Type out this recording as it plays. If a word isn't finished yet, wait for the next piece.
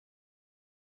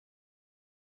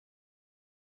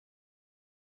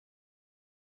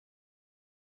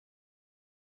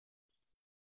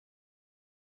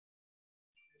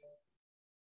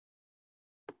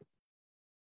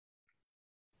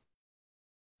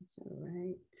All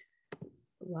right.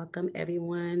 Welcome,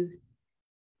 everyone.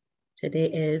 Today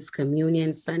is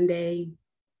Communion Sunday.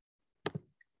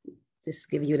 Just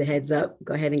give you the heads up.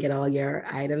 Go ahead and get all your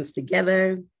items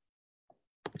together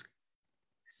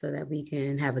so that we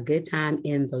can have a good time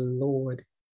in the Lord.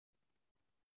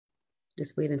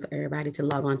 Just waiting for everybody to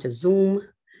log on to Zoom,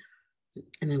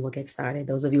 and then we'll get started.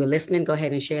 Those of you who are listening, go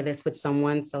ahead and share this with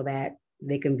someone so that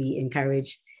they can be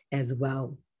encouraged as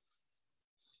well.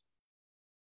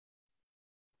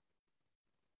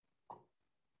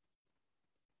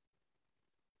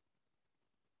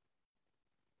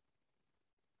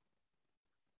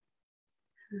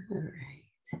 All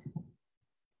right.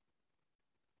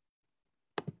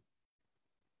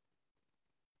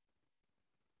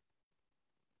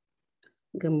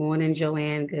 Good morning,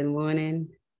 Joanne. Good morning.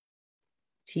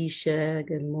 Tisha,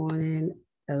 good morning.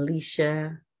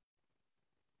 Alicia.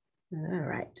 All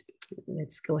right,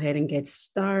 let's go ahead and get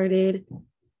started.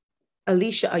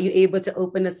 Alicia, are you able to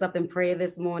open us up in prayer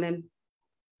this morning?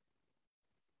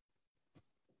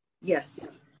 Yes.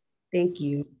 Thank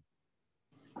you.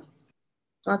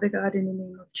 Father God, in the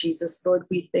name of Jesus, Lord,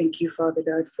 we thank you, Father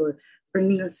God, for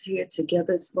bringing us here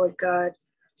together, Lord God,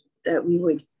 that we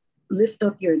would lift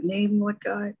up your name, Lord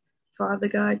God. Father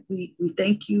God, we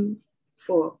thank you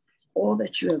for all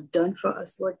that you have done for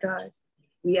us, Lord God.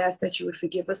 We ask that you would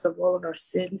forgive us of all of our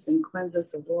sins and cleanse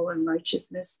us of all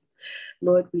unrighteousness.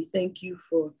 Lord, we thank you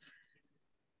for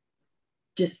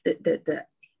just the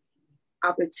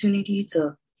opportunity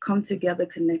to come together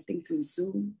connecting through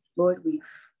Zoom. Lord, we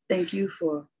thank you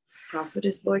for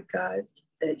Prophetess, Lord God,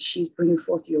 that she's bringing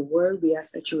forth your word. We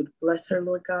ask that you would bless her,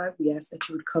 Lord God. We ask that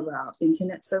you would cover our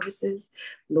internet services.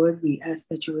 Lord, we ask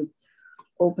that you would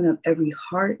open up every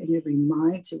heart and every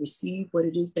mind to receive what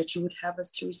it is that you would have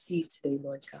us to receive today,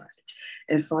 Lord God.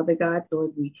 And Father God,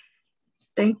 Lord, we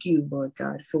thank you, Lord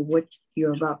God, for what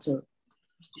you're about to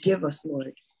give us,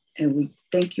 Lord. And we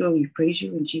thank you and we praise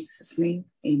you in Jesus' name.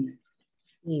 Amen.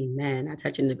 Amen. I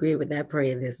touch and agree with that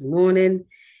prayer this morning.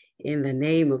 In the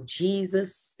name of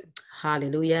Jesus.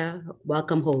 Hallelujah.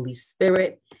 Welcome, Holy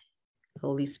Spirit.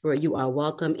 Holy Spirit, you are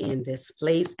welcome in this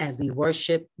place as we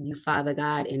worship you, Father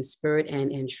God, in spirit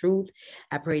and in truth.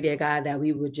 I pray, dear God, that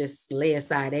we would just lay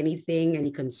aside anything,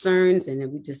 any concerns, and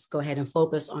then we just go ahead and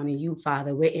focus on you,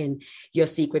 Father. We're in your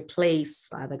secret place,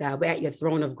 Father God. We're at your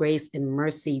throne of grace and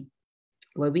mercy,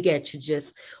 where we get to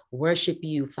just worship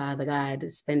you, Father God, to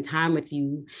spend time with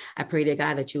you. I pray, dear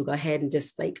God, that you'll go ahead and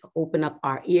just open up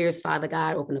our ears, Father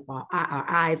God, open up our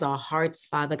eyes, our hearts,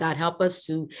 Father God. Help us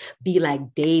to be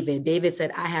like David. David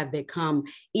said, I have become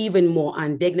even more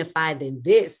undignified than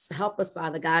this. Help us,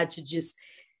 Father God, to just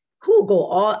go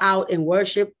all out and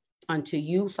worship unto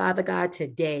you, Father God,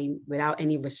 today without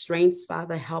any restraints.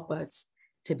 Father, help us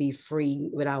to be free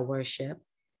with our worship.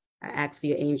 I ask for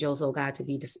your angels, oh God, to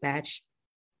be dispatched.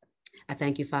 I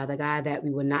thank you, Father God, that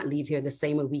we will not leave here the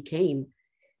same way we came,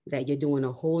 that you're doing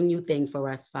a whole new thing for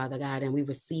us, Father God, and we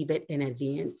receive it in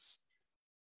advance.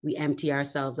 We empty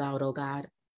ourselves out, oh God,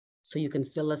 so you can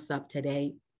fill us up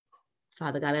today.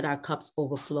 Father God, let our cups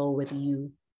overflow with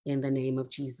you in the name of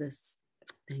Jesus.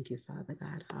 Thank you, Father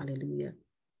God. Hallelujah.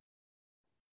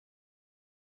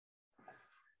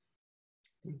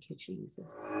 Thank you,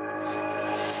 Jesus.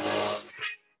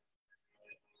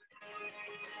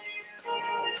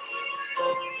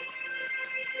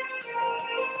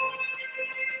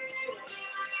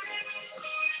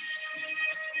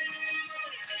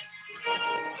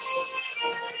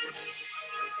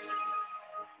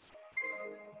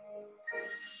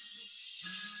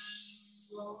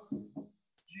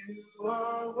 You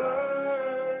are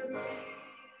worthy,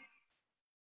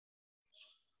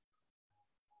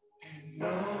 and no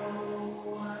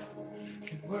one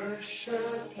can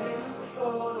worship you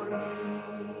for me.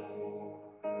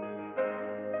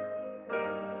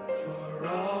 For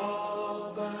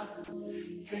all the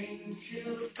things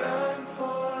you've done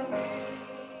for me,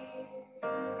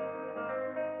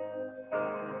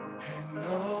 and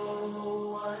no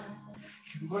one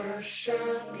can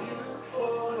worship you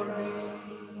for me.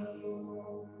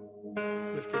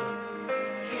 Lift it up.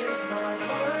 Here's my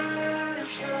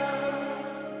worship,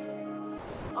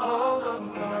 all of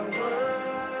my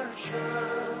worship.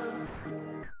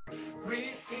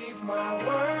 Receive my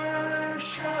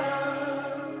worship,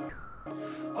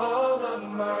 all of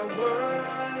my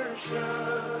worship.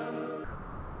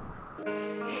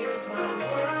 Here's my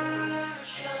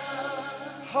worship,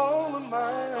 all of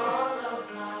my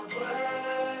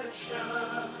worship.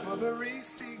 Father,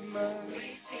 receive my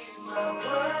worship,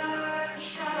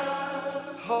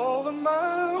 all of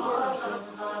my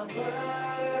worship.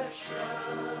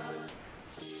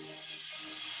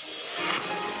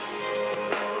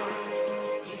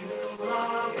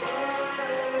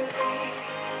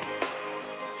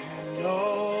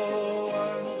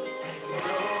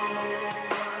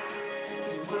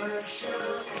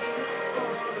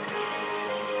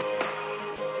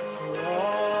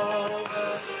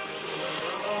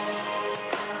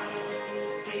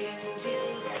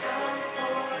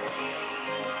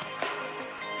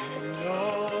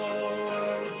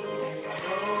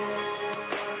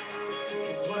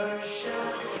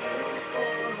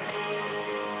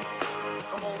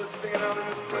 Sing it out in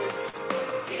this place.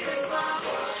 Here's my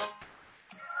worship.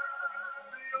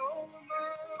 Say all of my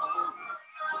worship.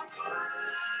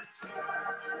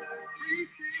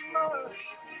 Receive my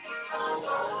worship.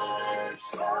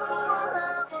 All I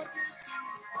have, I give to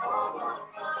you. All of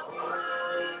my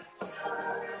worship.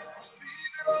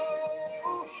 Receive it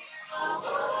all.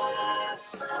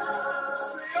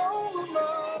 Say all of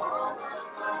my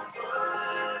worship.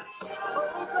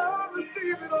 Oh God,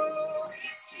 receive it all.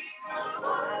 Receive my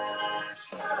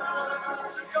worship.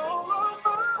 Say all of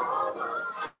my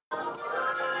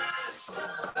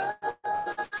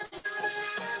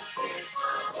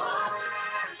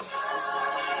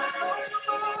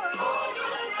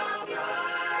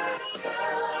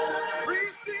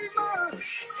receive my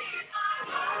say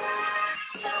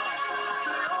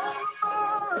all of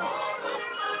my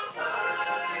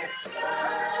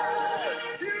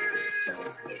here it is.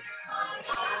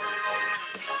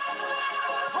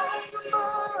 All of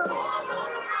my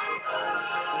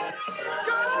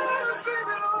God, receive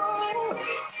it all.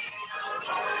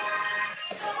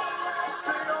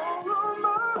 Say all of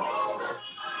my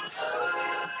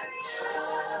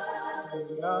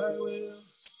say I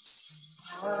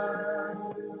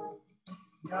will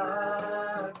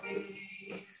not be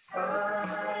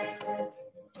silent.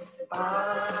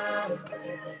 I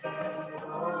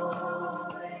will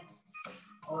always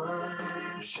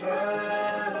worship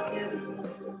you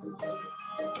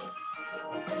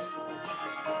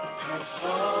as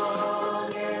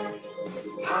long as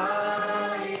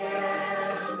I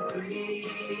am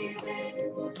breathing.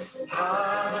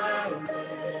 I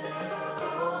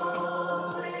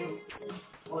will always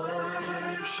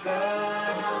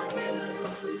worship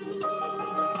you.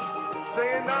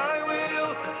 Saying I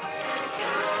will.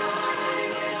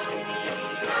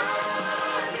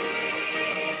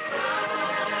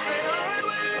 Say I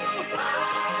will.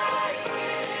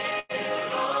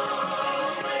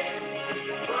 Always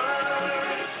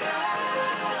worship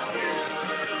you.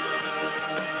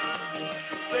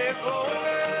 Say as long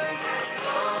as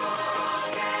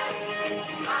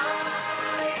I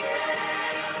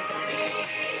am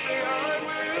breathing. Say I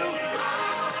will.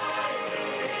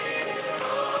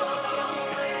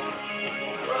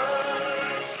 Always worship.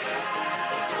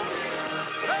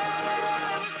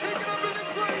 Hey, let's take it up in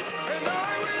this place. And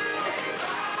I will.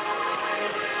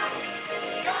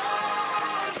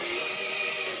 God be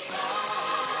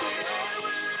silent. Say I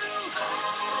will.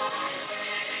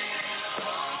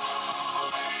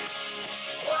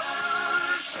 Always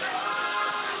worship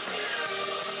you.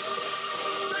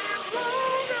 Say as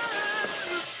long as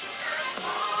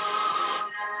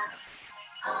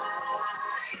I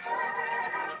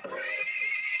am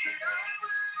breathing. Say I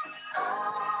will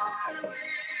always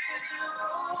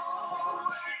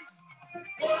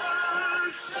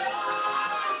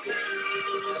worship you.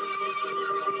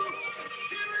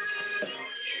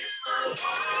 Here's my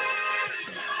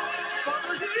worship.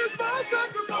 Father, here's my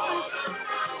sacrifice.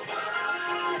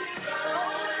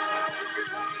 Oh God, you can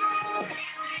have it all.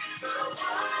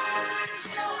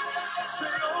 Say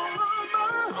all of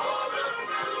my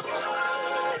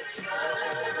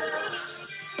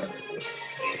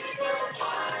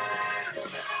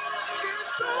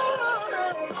it's all I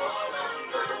have.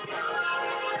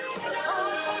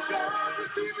 Oh God,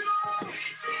 receive it all.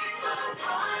 Receive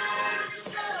my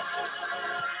worship.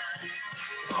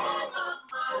 All of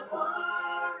my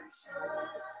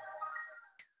worship.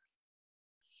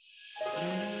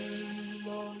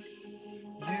 Lord,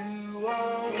 you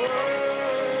are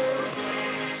worthy.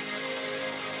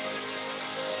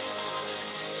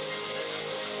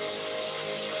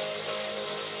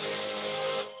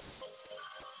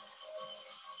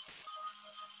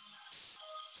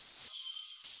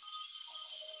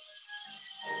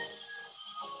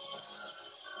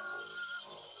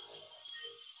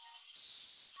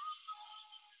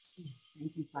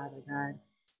 Thank you, Father God.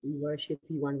 We worship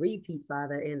you on repeat,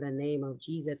 Father, in the name of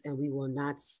Jesus, and we will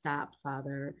not stop,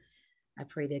 Father. I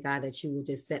pray, dear God, that you will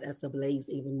just set us ablaze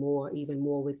even more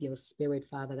with your spirit,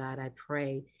 Father God. I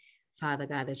pray, Father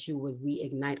God, that you would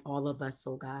reignite all of us,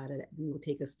 oh God, that you will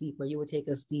take us deeper. You will take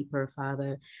us deeper,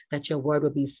 Father, that your word will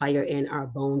be fire in our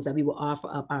bones, that we will offer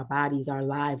up our bodies, our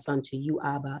lives unto you,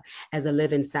 Abba, as a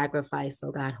living sacrifice,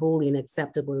 oh God, holy and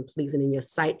acceptable and pleasing in your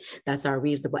sight. That's our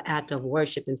reasonable act of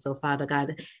worship. And so, Father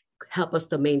God, help us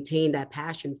to maintain that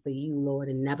passion for you, Lord,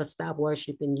 and never stop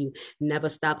worshiping you, never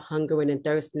stop hungering and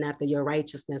thirsting after your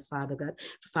righteousness, Father God.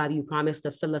 Father, you promised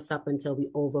to fill us up until we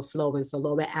overflow. And so,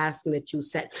 Lord, we're asking that you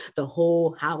set the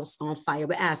whole house on fire.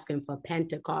 We're asking for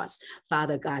Pentecost,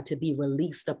 Father God, to be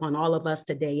released upon all of us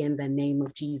today in the name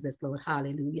of Jesus, Lord.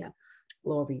 Hallelujah.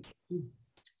 Glory.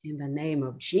 In the name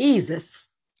of Jesus.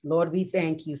 Lord, we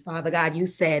thank you. Father God, you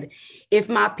said, if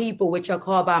my people, which are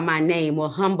called by my name, will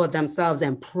humble themselves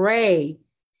and pray,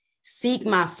 seek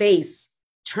my face,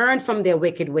 turn from their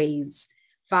wicked ways.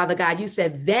 Father God, you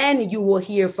said, then you will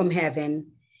hear from heaven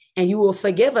and you will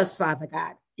forgive us, Father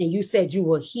God. And you said you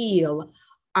will heal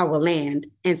our land.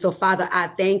 And so, Father, I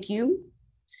thank you.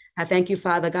 I thank you,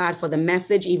 Father God, for the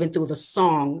message, even through the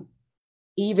song.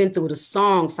 Even through the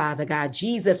song, Father God,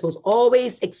 Jesus was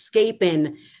always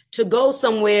escaping to go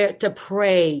somewhere to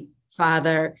pray,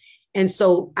 Father. And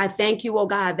so I thank you, oh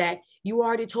God, that you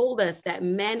already told us that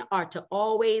men are to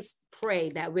always pray,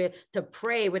 that we're to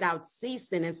pray without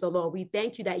ceasing. And so, Lord, we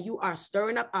thank you that you are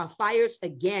stirring up our fires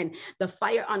again, the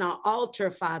fire on our altar,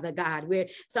 Father God, where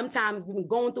sometimes we've been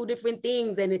going through different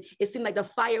things and it seemed like the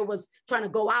fire was trying to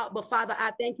go out. But Father,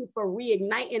 I thank you for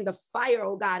reigniting the fire,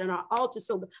 oh God, on our altar.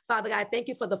 So, Father God, I thank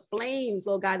you for the flames,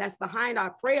 oh God, that's behind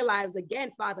our prayer lives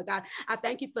again, Father God. I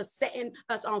thank you for setting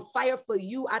us on fire for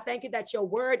you. I thank you that your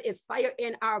word is fire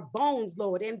in our bones,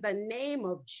 Lord, in the name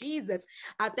of Jesus.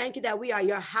 I thank you that we are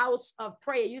your house of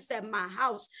prayer. You said my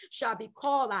house shall be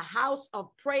called a house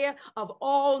of prayer of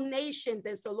all nations.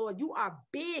 And so, Lord, you are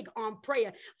big on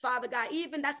prayer, Father God.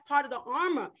 Even that's part of the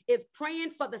armor is praying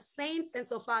for the saints. And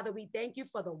so, Father, we thank you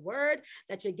for the word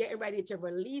that you're getting ready to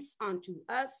release unto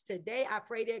us today. I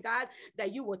pray, dear God,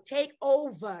 that you will take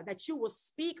over, that you will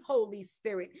speak, Holy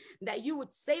Spirit, that you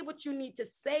would say what you need to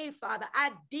say, Father.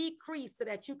 I decrease so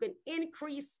that you can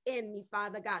increase in me,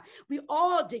 Father God. We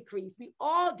all decrease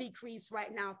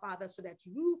right now, Father, so that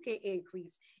you can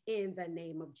increase in the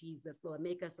name of Jesus. Lord,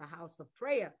 make us a house of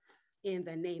prayer in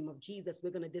the name of Jesus.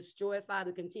 We're going to destroy,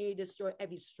 Father, continue to destroy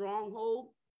every stronghold,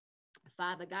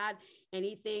 Father God,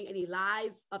 anything, any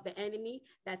lies of the enemy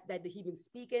that he been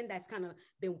speaking, that's kind of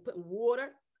been putting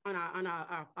water on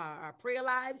our prayer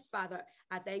lives. Father,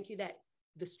 I thank you that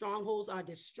the strongholds are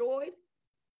destroyed.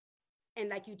 And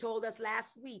like you told us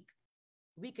last week,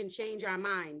 we can change our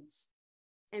minds.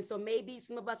 And so maybe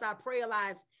some of us, our prayer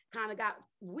lives kind of got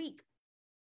weak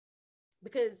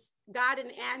because God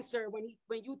didn't answer when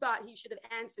you thought he should have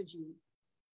answered you.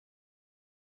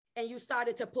 And you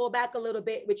started to pull back a little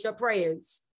bit with your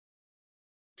prayers.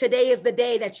 Today is the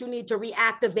day that you need to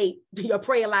reactivate your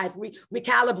prayer life,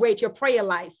 recalibrate your prayer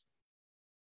life.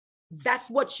 That's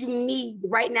what you need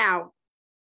right now.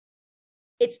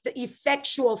 It's the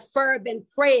effectual, fervent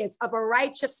prayers of a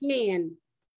righteous man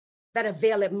that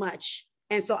availeth much.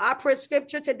 And so our prayer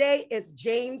scripture today is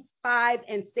James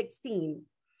 5:16.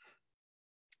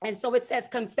 And so it says,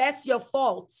 confess your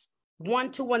faults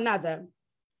one to another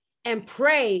and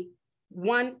pray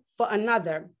one for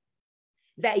another,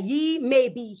 that ye may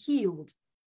be healed.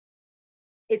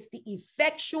 It's the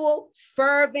effectual,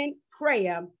 fervent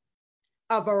prayer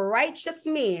of a righteous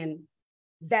man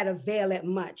that availeth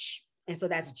much. And so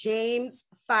that's James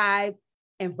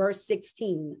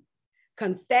 5:16.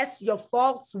 Confess your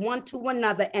faults one to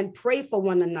another and pray for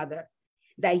one another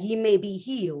that ye may be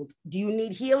healed. Do you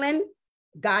need healing?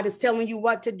 God is telling you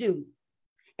what to do.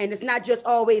 And it's not just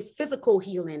always physical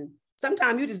healing.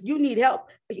 Sometimes you need help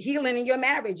healing in your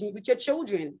marriage with your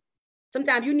children.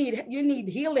 Sometimes you need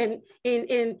healing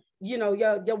in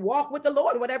your walk with the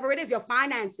Lord, whatever it is, your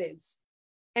finances.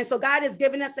 And so God is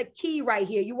giving us a key right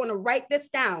here. You want to write this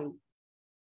down.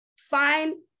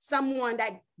 Find someone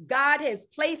that God has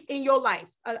placed in your life,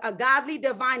 a godly,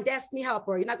 divine destiny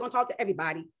helper. You're not going to talk to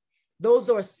everybody. Those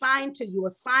who are assigned to you,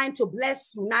 assigned to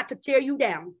bless you, not to tear you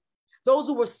down. Those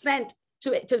who were sent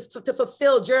to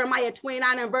fulfill Jeremiah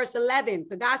 29:11.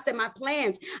 So God said, my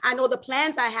plans, I know the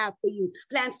plans I have for you,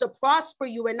 plans to prosper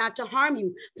you and not to harm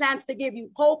you, plans to give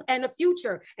you hope and a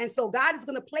future. And so God is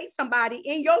going to place somebody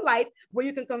in your life where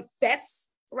you can confess,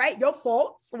 right, your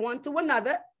faults one to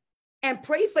another and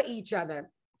pray for each other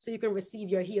so you can receive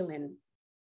your healing.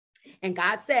 And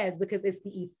God says, because it's the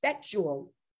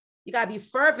effectual, you got to be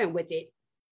fervent with it,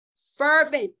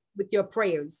 fervent with your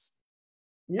prayers.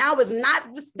 Now is not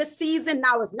the season.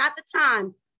 Now is not the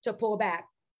time to pull back.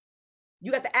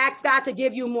 You got to ask God to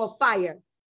give you more fire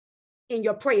in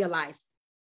your prayer life,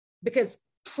 because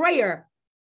prayer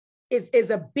is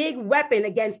a big weapon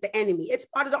against the enemy. It's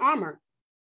part of the armor.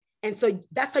 And so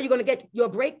that's how you're going to get your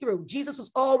breakthrough. Jesus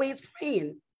was always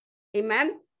praying.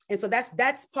 Amen. And so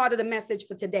that's part of the message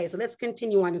for today. So let's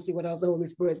continue on and see what else the Holy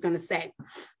Spirit is going to say.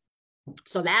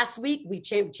 So last week, we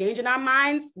changing our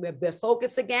minds. We're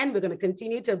focused again. We're going to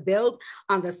continue to build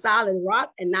on the solid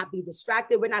rock and not be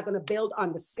distracted. We're not going to build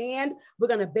on the sand. We're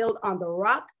going to build on the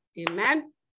rock.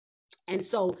 Amen. And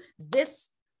so this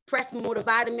press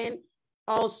multivitamin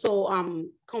also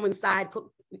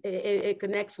it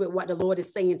connects with what the Lord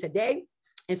is saying today.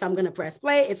 And so I'm going to press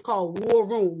play. It's called War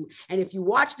Room. And if you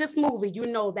watch this movie, you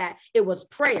know that it was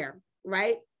prayer,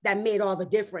 right, that made all the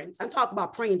difference. I'm talking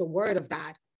about praying the word of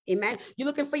God. Amen. You're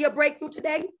looking for your breakthrough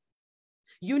today?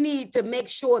 You need to make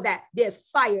sure that there's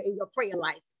fire in your prayer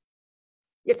life.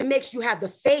 You have to make sure you have the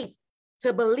faith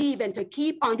to believe and to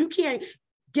keep on. You can't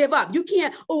give up. You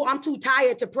can't, oh, I'm too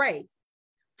tired to pray.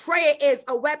 Prayer is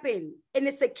a weapon, and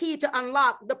it's a key to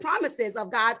unlock the promises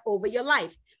of God over your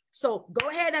life. So go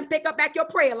ahead and pick up back your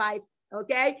prayer life,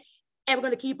 okay? And we're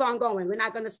going to keep on going. We're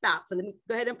not going to stop. So let me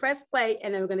go ahead and press play,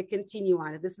 and then we're going to continue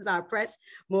on. This is our Press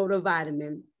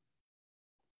Multivitamin.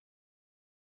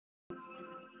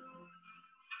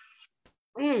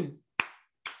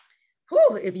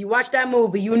 If you watch that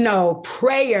movie, you know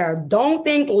prayer. Don't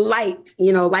think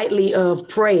lightly of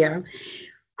prayer.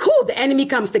 The enemy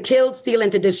comes to kill, steal,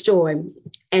 and to destroy.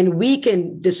 And we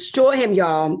can destroy him,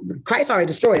 y'all. Christ already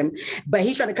destroyed him, but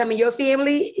he's trying to come in your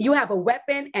family. You have a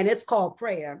weapon, and it's called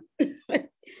prayer.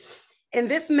 And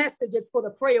this message is for the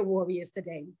prayer warriors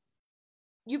today.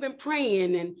 You've been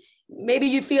praying, and maybe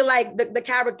you feel like the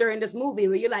character in this movie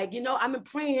where you're like, I've been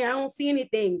praying, I don't see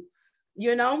anything,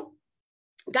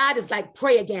 God is like,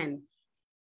 pray again,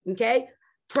 okay?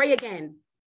 Pray again.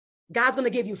 God's going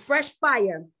to give you fresh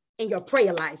fire in your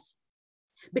prayer life.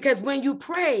 Because when you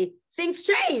pray, things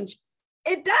change.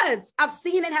 It does. I've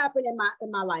seen it happen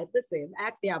in my life. Listen,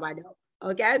 ask me how I know.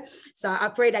 Okay. So I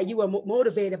pray that you were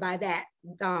motivated by that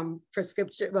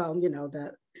prescription. Well,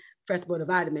 the Press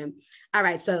Multivitamin. All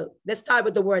right. So let's start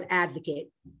with the word advocate.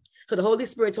 So the Holy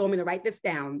Spirit told me to write this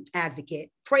down. Advocate,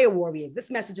 prayer warriors.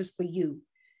 This message is for you.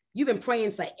 You've been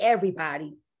praying for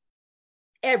everybody,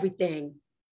 everything.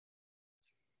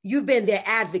 You've been their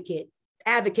advocate,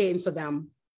 advocating for them.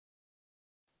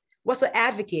 What's an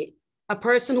advocate? A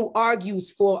person who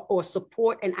argues for or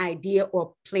support an idea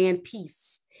or plan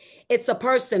peace. It's a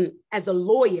person as a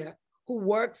lawyer who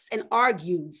works and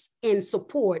argues in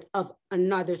support of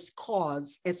another's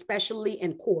cause, especially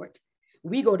in court.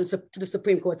 We go to the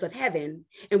Supreme Courts of Heaven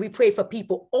and we pray for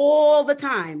people all the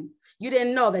time. You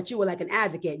didn't know that you were like an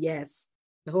advocate. Yes.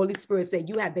 The Holy Spirit said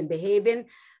you have been behaving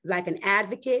like an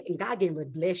advocate, and God getting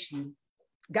ready to bless you.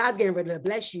 God's getting ready to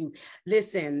bless you.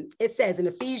 Listen, it says in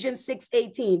Ephesians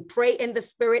 6:18, pray in the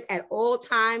Spirit at all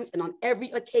times and on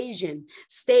every occasion.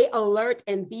 Stay alert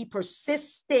and be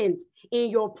persistent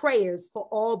in your prayers for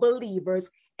all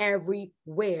believers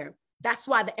everywhere. That's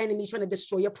why the enemy is trying to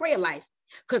destroy your prayer life,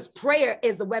 because prayer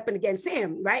is a weapon against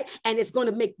him, right? And it's going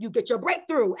to make you get your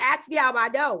breakthrough. Ask me how I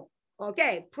know.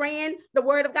 Okay, praying the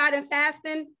word of God and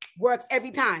fasting works every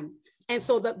time. And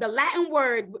so the Latin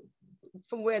word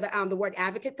from where the word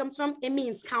advocate comes from, it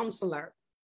means counselor.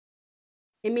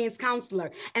 It means counselor.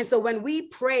 And so when we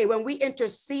pray, when we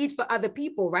intercede for other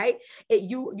people, right?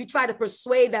 You try to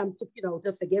persuade them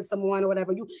to forgive someone or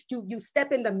whatever. You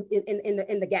step in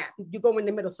the gap. You go in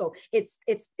the middle. So it's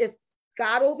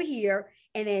God over here,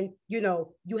 and then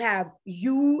you have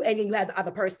you, and then you have the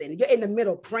other person. You're in the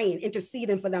middle, praying,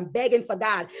 interceding for them, begging for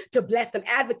God to bless them,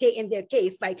 advocating their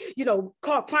case,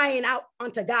 crying out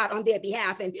unto God on their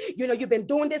behalf. And you've been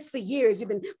doing this for years. You've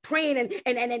been praying,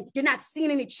 and you're not seeing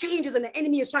any changes, and the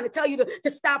enemy is trying to tell you to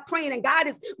stop praying. And God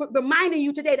is reminding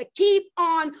you today to keep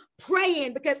on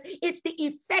praying, because it's the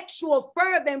effectual,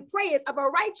 fervent prayers of a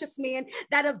righteous man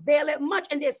that availeth much.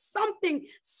 And there's something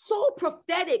so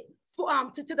prophetic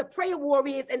to the prayer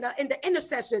warriors and the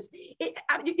intercessors.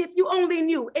 If you only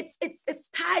knew, it's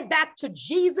tied back to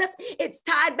Jesus. It's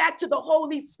tied back to the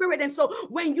Holy Spirit. And so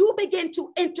when you begin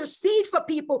to intercede for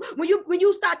people, when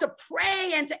you start to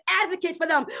pray and to advocate for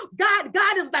them,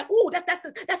 God is like, oh,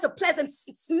 that's a pleasant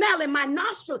smell in my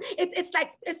nostril. It's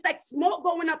like smoke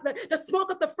going up, the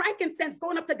smoke of the frankincense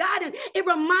going up to God. And it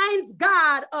reminds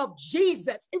God of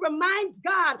Jesus. It reminds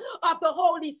God of the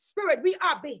Holy Spirit. We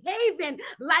are behaving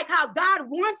like how God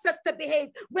wants us to behave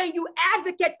when you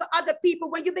advocate for other people,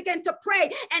 when you begin to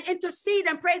pray and intercede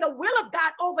and pray the will of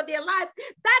God over their lives.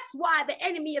 That's why the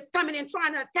enemy is coming and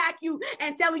trying to attack you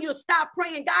and telling you to stop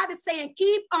praying. God is saying,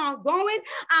 keep on going.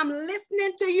 I'm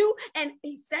listening to you. And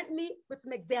he sent me with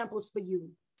some examples for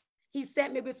you. He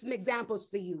sent me with some examples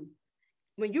for you.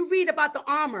 When you read about the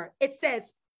armor, it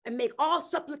says, and make all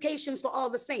supplications for all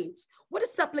the saints. What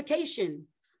is supplication?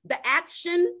 The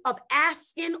action of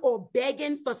asking or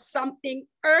begging for something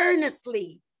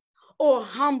earnestly or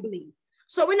humbly.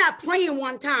 So we're not praying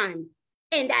one time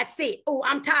and that's it. Oh,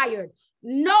 I'm tired.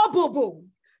 No, boo-boo.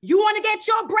 You want to get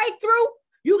your breakthrough?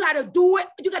 You got to do it.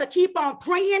 You got to keep on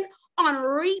praying on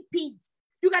repeat.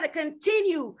 You got to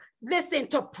continue, listen,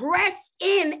 to press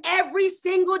in every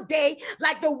single day.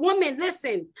 Like the woman,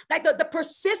 listen, like the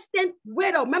persistent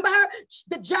widow. Remember her?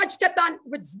 The judge kept on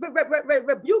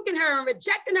rebuking her and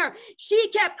rejecting her. She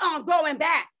kept on going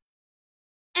back.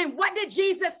 And what did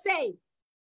Jesus say?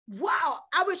 Wow,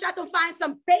 I wish I could find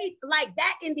some faith like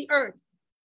that in the earth.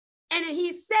 And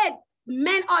he said,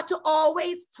 men ought to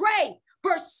always pray.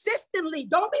 Persistently.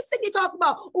 Don't be sitting here talking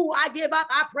about, oh, I give up.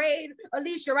 I prayed,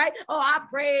 Alicia, right? Oh, I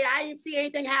prayed. I didn't see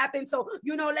anything happen. So,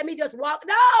 let me just walk.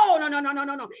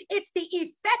 No. It's the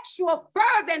effectual,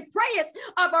 fervent prayers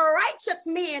of a righteous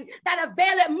man that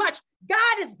availeth much.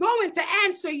 God is going to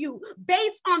answer you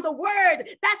based on the word.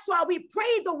 That's why we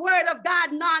pray the word of God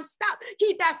nonstop.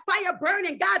 Keep that fire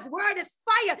burning. God's word is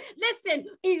fire. Listen,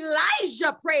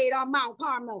 Elijah prayed on Mount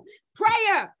Carmel.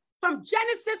 Prayer. From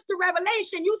Genesis to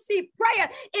Revelation, you see prayer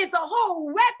is a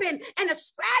whole weapon and a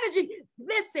strategy.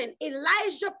 Listen,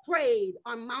 Elijah prayed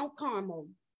on Mount Carmel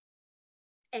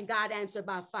and God answered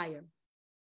by fire.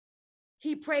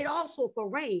 He prayed also for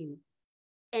rain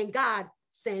and God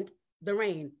sent the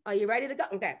rain. Are you ready to go?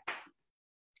 Okay.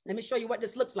 Let me show you what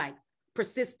this looks like.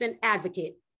 Persistent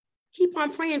advocate. Keep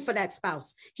on praying for that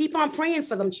spouse. Keep on praying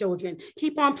for them children.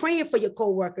 Keep on praying for your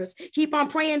co-workers. Keep on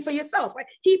praying for yourself, right?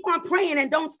 Keep on praying and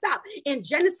don't stop. In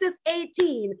Genesis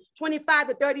 18, 25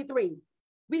 to 33,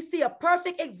 we see a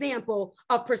perfect example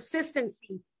of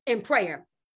persistency in prayer.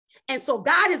 And so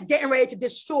God is getting ready to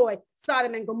destroy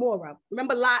Sodom and Gomorrah.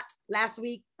 Remember Lot last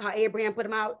week, how Abraham put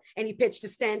him out and he pitched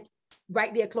his tent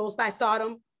right there close by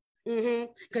Sodom?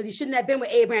 Because he shouldn't have been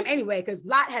with Abraham anyway, because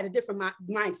Lot had a different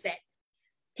mindset.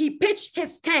 He pitched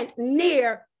his tent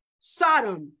near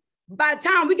Sodom. By the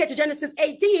time we get to Genesis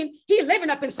 18, he's living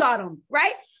up in Sodom,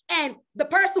 right? And the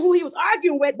person who he was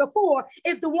arguing with before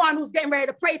is the one who's getting ready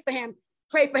to pray for him,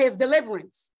 pray for his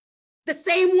deliverance. The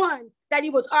same one that he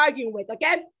was arguing with,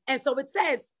 okay? And so it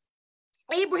says,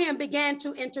 Abraham began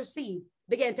to intercede,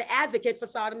 began to advocate for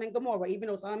Sodom and Gomorrah, even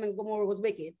though Sodom and Gomorrah was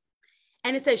wicked.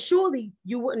 And it says, surely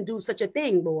you wouldn't do such a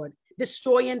thing, Lord,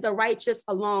 destroying the righteous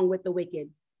along with the wicked.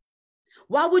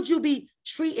 Why would you be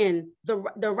treating the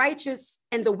righteous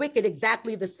and the wicked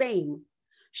exactly the same?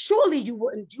 Surely you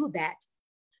wouldn't do that.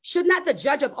 Should not the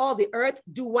judge of all the earth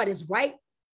do what is right?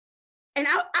 And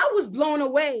I was blown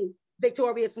away,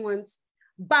 victorious ones,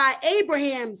 by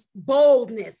Abraham's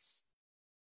boldness.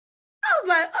 I was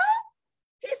like, oh,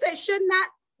 he said, should not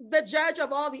the judge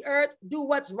of all the earth do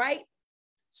what's right?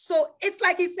 So it's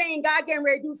like he's saying God getting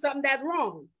ready to do something that's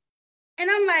wrong. And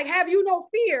I'm like, have you no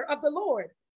fear of the Lord?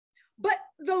 But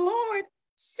the Lord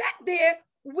sat there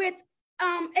with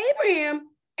Abraham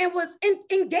and was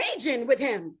engaging with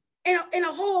him in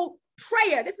a whole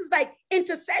prayer. This is like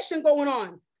intercession going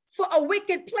on for a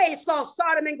wicked place called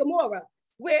Sodom and Gomorrah,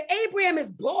 where Abraham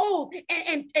is bold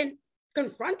and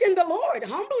confronting the Lord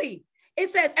humbly. It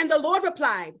says, and the Lord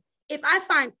replied, if I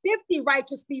find 50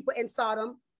 righteous people in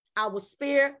Sodom, I will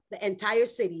spare the entire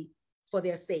city for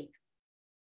their sake.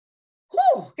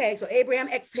 Whew, okay, so Abraham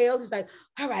exhaled. He's like,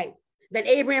 all right. Then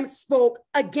Abraham spoke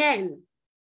again.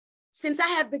 Since I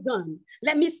have begun,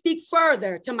 let me speak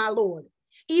further to my Lord,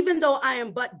 even though I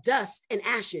am but dust and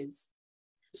ashes.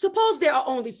 Suppose there are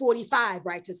only 45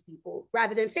 righteous people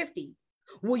rather than 50.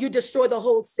 Will you destroy the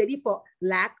whole city for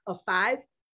lack of 5?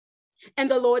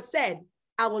 And the Lord said,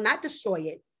 I will not destroy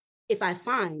it if I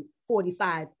find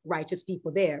 45 righteous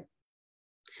people there.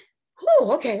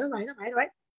 Oh, okay, all right. Let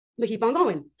me keep on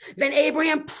going. Then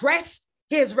Abraham pressed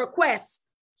his request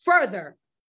further.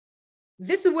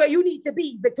 This is where you need to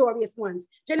be, victorious ones.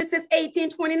 Genesis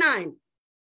 18:29.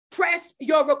 Press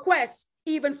your request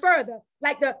even further,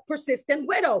 like the persistent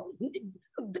widow.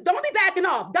 Don't be backing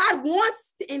off. God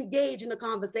wants to engage in a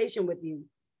conversation with you.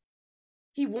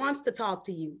 He wants to talk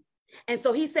to you. And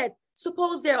so he said,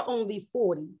 suppose there are only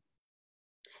 40.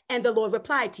 And the Lord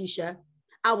replied, Tisha,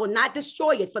 I will not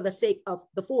destroy it for the sake of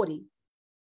the 40.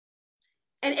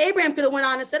 And Abraham could have went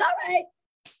on and said, all right,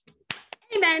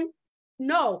 amen.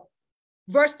 No.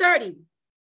 Verse 30.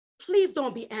 Please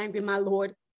don't be angry, my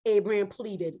Lord, Abraham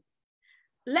pleaded.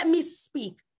 Let me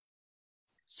speak.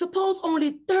 Suppose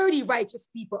only 30 righteous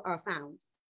people are found.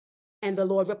 And the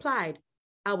Lord replied,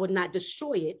 I will not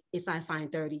destroy it if I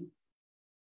find 30.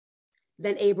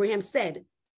 Then Abraham said,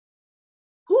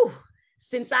 whew,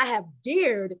 since I have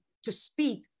dared to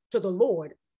speak to the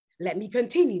Lord, let me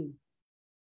continue.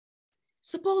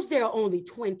 Suppose there are only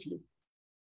 20.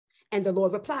 And the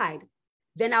Lord replied,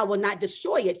 then I will not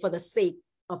destroy it for the sake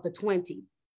of the 20.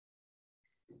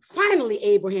 Finally,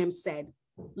 Abraham said,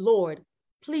 Lord,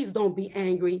 please don't be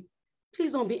angry.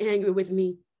 Please don't be angry with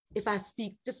me if I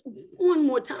speak just one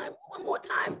more time.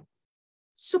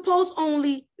 Suppose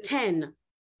only 10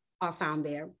 are found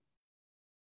there.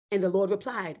 And the Lord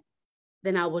replied,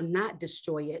 then I will not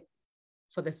destroy it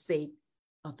for the sake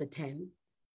of the 10.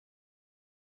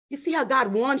 You see how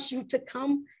God wants you to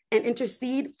come and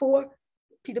intercede for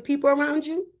the people around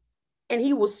you? And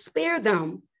he will spare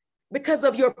them because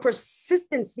of your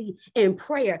persistency in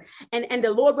prayer. And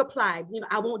the Lord replied,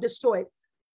 I won't destroy it.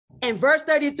 And verse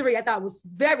 33, I thought was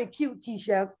very cute,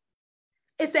 Tisha.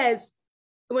 It says,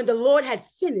 when the Lord had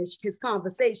finished his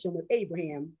conversation with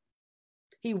Abraham,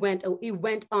 he went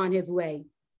on his way,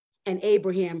 and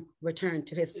Abraham returned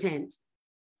to his tent.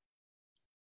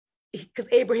 Because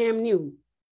Abraham knew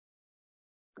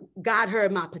God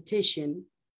heard my petition,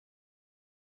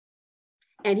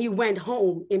 and he went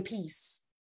home in peace.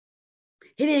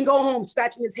 He didn't go home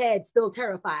scratching his head, still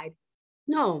terrified.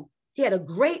 No, he had a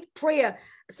great prayer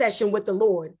session with the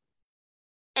Lord.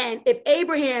 And if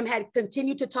Abraham had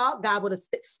continued to talk, God would have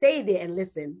stayed there and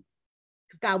listened,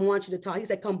 because God wants you to talk. He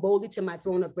said, come boldly to my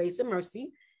throne of grace and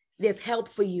mercy. There's help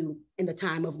for you in the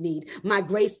time of need. My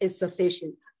grace is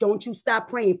sufficient. Don't you stop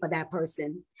praying for that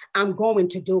person. I'm going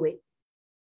to do it.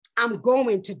 I'm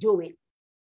going to do it.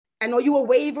 I know you were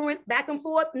wavering back and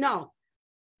forth. No,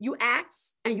 you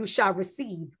ask and you shall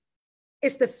receive.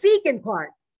 It's the seeking part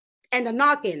and the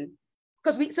knocking.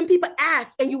 Because some people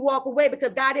ask and you walk away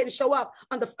because God didn't show up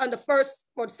on the first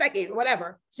or the second,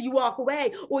 whatever. So you walk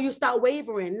away or you start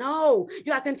wavering. No,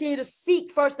 you have to continue to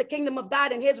seek first the kingdom of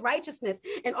God and his righteousness,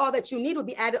 and all that you need will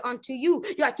be added unto you.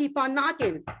 You got to keep on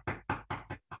knocking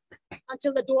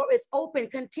until the door is open.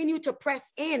 Continue to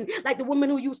press in, like the woman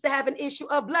who used to have an issue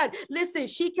of blood. Listen,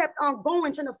 she kept on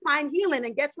going, trying to find healing.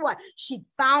 And guess what? She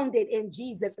found it in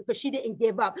Jesus because she didn't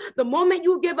give up. The moment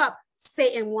you give up,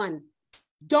 Satan won.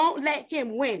 Don't let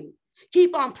him win.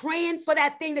 Keep on praying for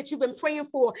that thing that you've been praying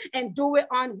for and do it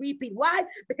on repeat. Why?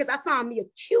 Because I found me a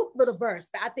cute little verse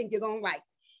that I think you're going to like.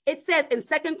 It says in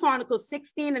 2 Chronicles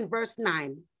 16 and verse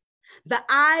 9, the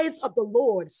eyes of the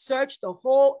Lord search the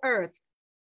whole earth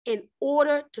in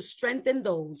order to strengthen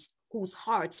those whose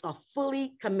hearts are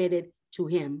fully committed to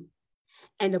him.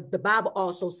 And the Bible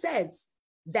also says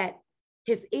that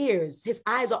his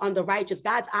eyes are on the righteous.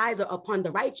 God's eyes are upon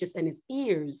the righteous, and his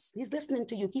ears, he's listening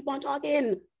to you. Keep on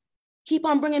talking. Keep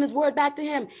on bringing his word back to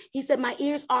him. He said, my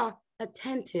ears are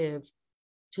attentive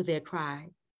to their cry.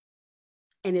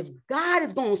 And if God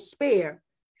is going to spare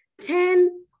 10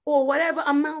 or whatever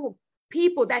amount of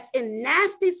people that's in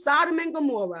nasty Sodom and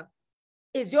Gomorrah,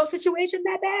 is your situation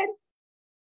that bad?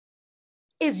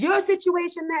 Is your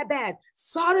situation that bad?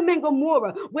 Sodom and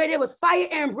Gomorrah, where there was fire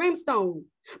and brimstone,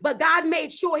 but God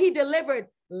made sure he delivered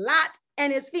Lot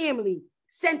and his family,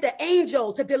 sent the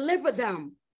angel to deliver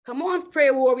them. Come on,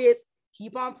 prayer warriors.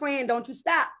 Keep on praying. Don't you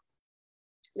stop.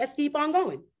 Let's keep on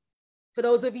going. For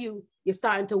those of you, you're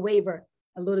starting to waver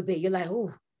a little bit. You're like,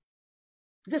 oh,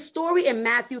 there's a story in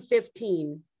Matthew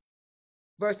 15,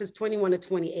 verses 21 to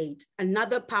 28.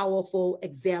 Another powerful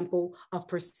example of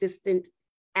persistent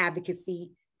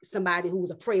advocacy, somebody who's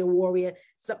a prayer warrior.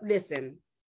 So listen,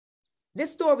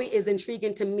 this story is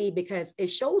intriguing to me because it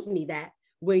shows me that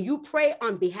when you pray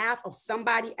on behalf of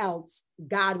somebody else,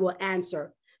 God will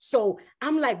answer. So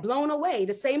I'm like blown away.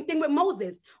 The same thing with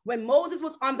Moses. When Moses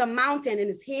was on the mountain and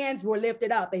his hands were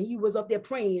lifted up and he was up there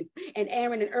praying, and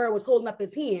Aaron and Ur was holding up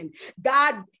his hand,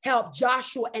 God helped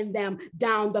Joshua and them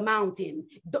down the mountain.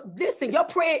 Listen, your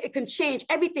prayer, it can change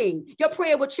everything. Your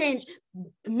prayer will change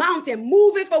mountain,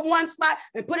 move it from one spot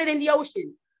and put it in the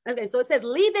ocean. Okay, so it says,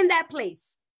 leaving that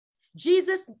place,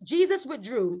 Jesus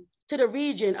withdrew to the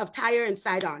region of Tyre and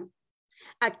Sidon.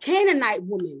 A Canaanite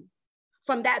woman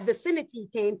from that vicinity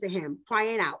came to him,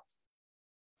 crying out,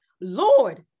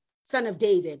 Lord, son of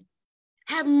David,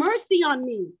 have mercy on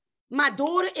me. My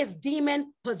daughter is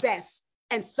demon possessed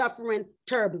and suffering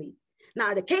terribly.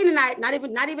 Now, the Canaanite, not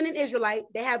even an Israelite,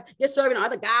 they're serving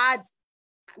other gods,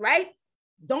 right?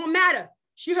 Don't matter.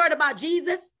 She heard about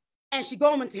Jesus and she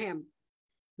going to him.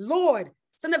 Lord,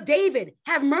 son of David,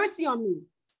 have mercy on me.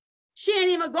 She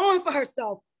ain't even going for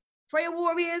herself. Prayer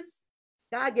warriors,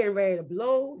 God getting ready to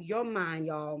blow your mind,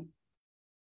 y'all.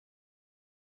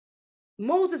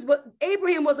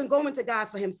 Abraham wasn't going to God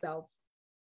for himself.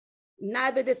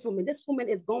 Neither this woman. This woman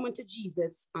is going to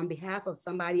Jesus on behalf of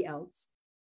somebody else.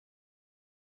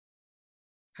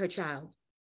 Her child.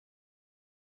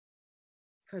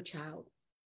 Her child.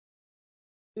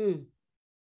 When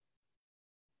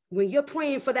you're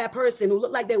praying for that person who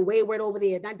look like they're wayward over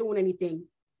there, not doing anything,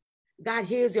 God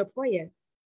hears your prayer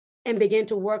and begin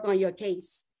to work on your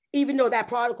case. Even though that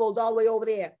prodigal's all the way over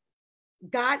there,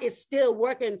 God is still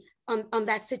working on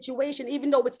that situation.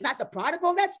 Even though it's not the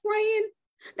prodigal that's praying,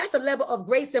 that's a level of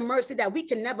grace and mercy that we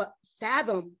can never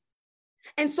fathom.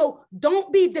 And so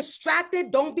don't be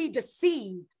distracted. Don't be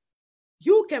deceived.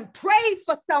 You can pray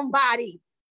for somebody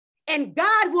and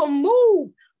God will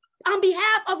move on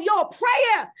behalf of your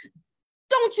prayer.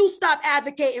 Don't you stop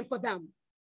advocating for them.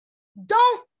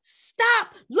 Don't stop.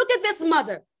 Look at this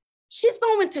mother. She's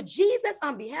going to Jesus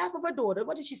on behalf of her daughter.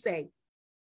 What did she say?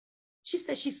 She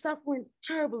said she's suffering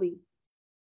terribly.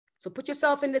 So put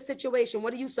yourself in this situation.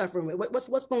 What are you suffering with?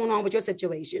 What's going on with your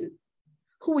situation?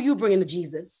 Who are you bringing to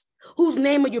Jesus? Whose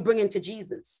name are you bringing to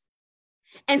Jesus?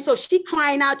 And so she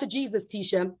crying out to Jesus,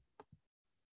 Tisha.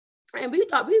 And we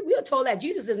were told that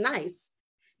Jesus is nice.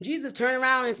 Jesus turned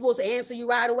around and is supposed to answer you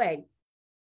right away.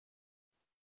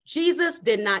 Jesus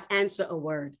did not answer a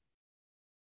word.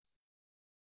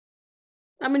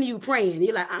 How many of you praying?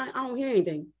 You're like, I don't hear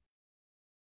anything.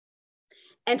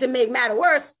 And to make matter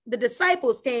worse, the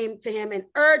disciples came to him and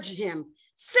urged him,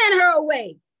 send her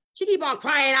away. She keep on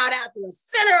crying out after us,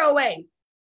 send her away.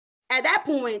 At that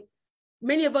point,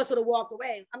 many of us would have walked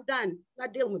away. I'm done. I'm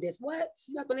not dealing with this. What?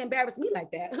 She's not going to embarrass me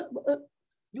like that.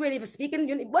 You ain't even speaking.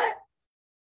 What?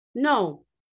 No.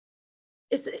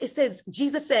 It says,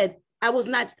 Jesus said, I was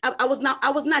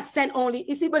not sent only.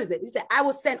 You see, what is it? He said, I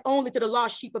was sent only to the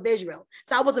lost sheep of Israel.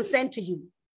 So I wasn't sent to you.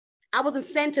 I wasn't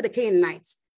sent to the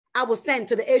Canaanites. I was sent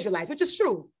to the Israelites, which is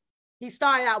true. He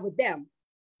started out with them.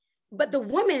 But the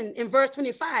woman in verse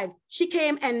 25, she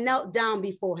came and knelt down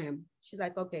before him. She's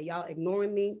like, okay, y'all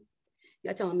ignoring me.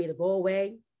 Y'all telling me to go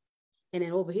away. And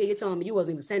then over here, you're telling me you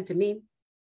wasn't even sent to me.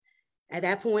 At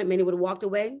that point, many would have walked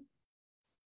away.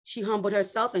 She humbled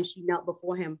herself and she knelt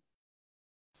before him.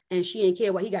 And she didn't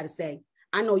care what he got to say.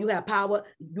 I know you have power.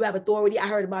 You have authority. I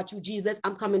heard about you, Jesus.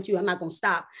 I'm coming to you. I'm not going to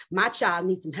stop. My child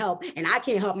needs some help. And I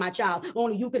can't help my child.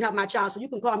 Only you can help my child. So you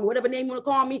can call me whatever name you want to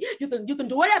call me. You can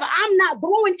do whatever. I'm not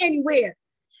going anywhere.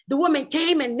 The woman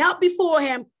came and knelt before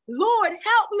him. Lord,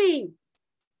 help me.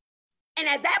 And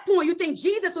at that point, you think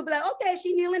Jesus would be like, okay,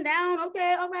 she kneeling down.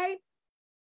 Okay, all right.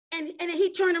 And then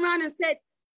he turned around and said,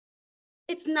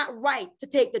 it's not right to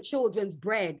take the children's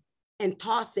bread and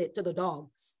toss it to the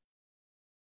dogs.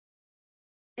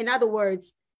 In other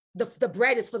words, the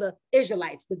bread is for the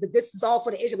Israelites. This is all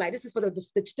for the Israelites. This is for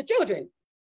the children.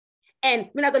 And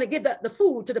we're not going to give the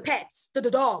food to the pets, to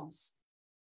the dogs.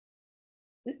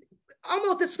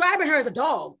 Almost describing her as a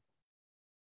dog.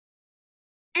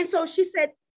 And so she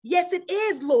said, yes, it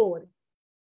is, Lord.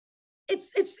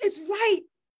 It's right.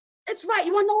 It's right.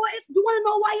 You want to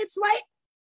know why it's right?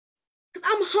 Because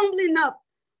I'm humble enough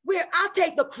where I'll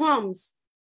take the crumbs,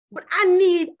 but I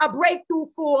need a breakthrough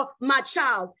for my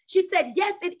child. She said,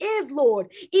 yes, it is, Lord.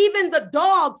 Even the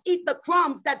dogs eat the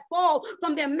crumbs that fall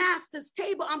from their master's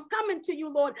table. I'm coming to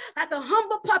you, Lord, like a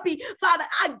humble puppy. Father,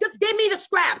 just give me the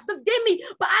scraps. Just give me,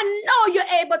 but I know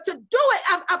you're able to do it.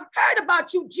 I've heard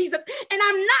about you, Jesus, and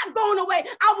I'm not going away.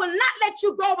 I will not let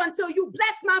you go until you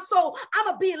bless my soul. I'm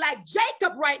going to be like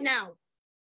Jacob right now.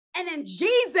 And then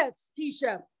Jesus,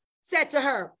 Tisha, said to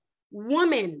her,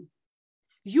 woman,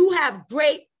 you have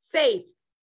great faith.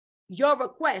 Your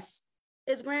request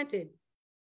is granted.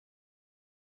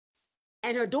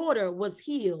 And her daughter was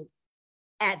healed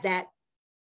at that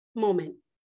moment.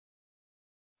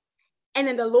 And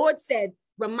then the Lord said,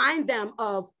 remind them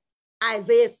of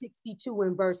Isaiah 62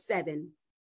 and verse 7.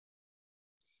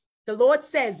 The Lord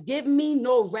says, give me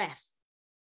no rest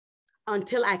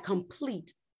until I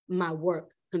complete my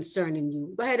work concerning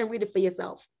you. Go ahead and read it for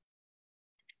yourself.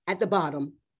 At the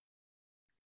bottom.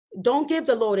 Don't give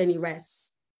the Lord any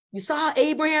rest. You saw how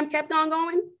Abraham kept on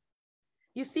going?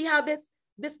 You see how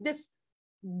this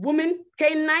woman,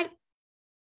 Canaanite,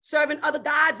 serving other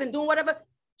gods and doing whatever,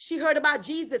 she heard about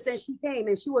Jesus and she came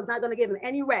and she was not going to give him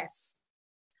any rest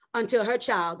until her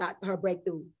child got her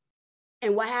breakthrough.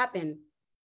 And what happened?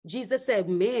 Jesus said,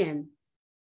 man,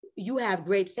 you have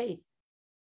great faith.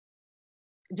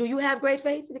 Do you have great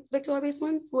faith, victorious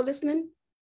ones who are listening?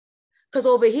 Because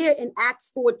over here in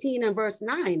Acts 14 and verse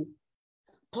 9,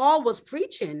 Paul was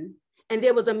preaching and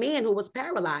there was a man who was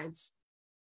paralyzed.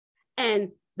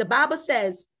 And the Bible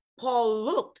says, Paul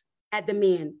looked at the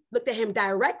man, looked at him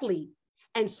directly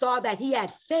and saw that he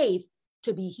had faith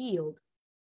to be healed.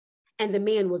 And the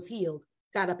man was healed,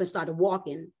 got up and started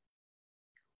walking.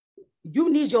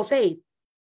 You need your faith.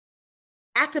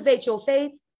 Activate your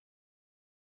faith,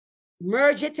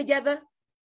 merge it together,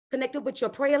 connect it with your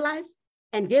prayer life,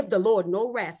 and give the Lord no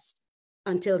rest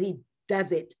until he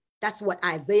does it. That's what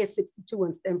Isaiah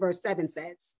 62 and verse 7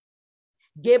 says.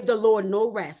 Give the Lord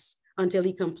no rest until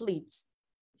he completes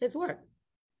his work.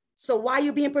 So why are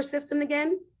you being persistent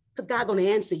again? Because God's going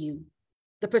to answer you.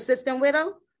 The persistent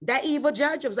widow, that evil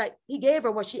judge, was like, he gave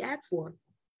her what she asked for.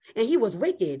 And he was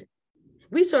wicked.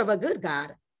 We serve a good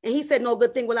God. And he said, no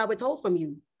good thing will I withhold from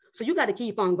you. So you got to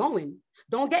keep on going.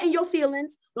 Don't get in your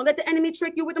feelings. Don't let the enemy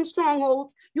trick you with them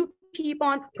strongholds. You keep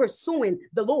on pursuing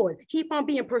the Lord. Keep on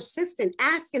being persistent,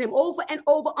 asking him over and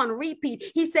over on repeat.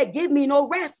 He said, give me no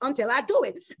rest until I do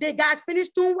it. Did God finish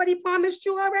doing what he promised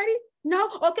you already? No?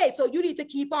 Okay, so you need to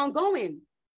keep on going.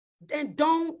 Then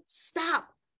don't stop.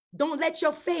 Don't let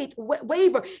your faith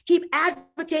waver. Keep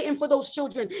advocating for those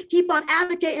children. Keep on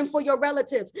advocating for your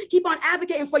relatives. Keep on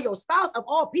advocating for your spouse. Of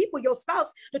all people, your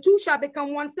spouse, the two shall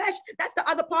become one flesh. That's the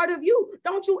other part of you.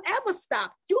 Don't you ever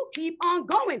stop. You keep on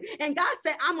going. And God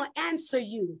said, I'm going to answer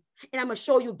you. And I'm going to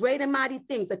show you great and mighty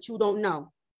things that you don't know.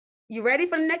 You ready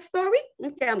for the next story?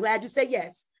 Okay, I'm glad you said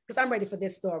yes, because I'm ready for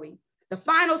this story. The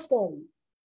final story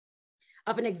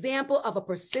of an example of a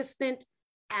persistent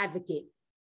advocate.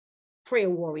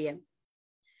 Prayer warrior.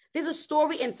 There's a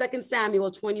story in 2 Samuel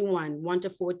 21,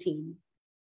 1-14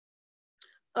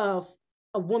 of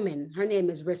a woman. Her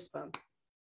name is Rizpah.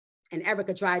 And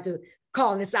Erica tried to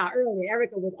call this out earlier.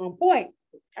 Erica was on point.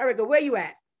 Erica, where you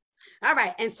at? All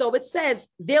right. And so it says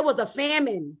there was a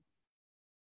famine.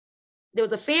 There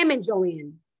was a famine,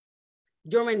 Joanne,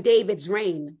 during David's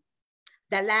reign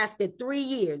that lasted 3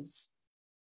 years.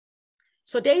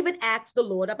 So David asked the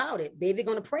Lord about it. David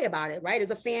going to pray about it, right?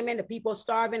 There's a famine, the people are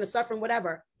starving, or suffering,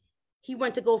 whatever. He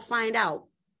went to go find out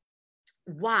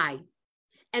why.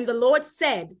 And the Lord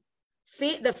said,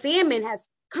 the famine has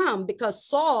come because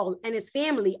Saul and his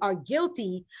family are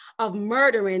guilty of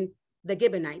murdering the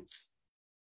Gibeonites.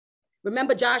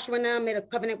 Remember Joshua and them made a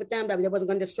covenant with them that they wasn't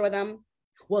going to destroy them?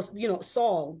 Well,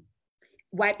 Saul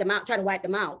wiped them out, tried to wipe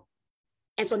them out.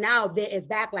 And so now there is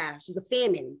backlash. There's a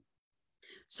famine.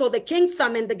 So the king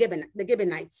summoned the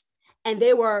Gibeonites, and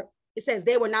it says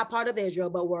they were not part of Israel,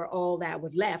 but were all that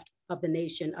was left of the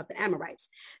nation of the Amorites.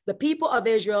 The people of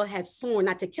Israel had sworn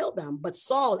not to kill them, but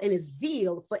Saul, in his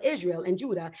zeal for Israel and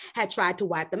Judah, had tried to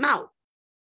wipe them out.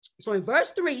 So in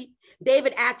verse 3,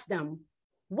 David asked them,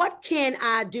 what can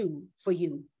I do for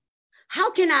you?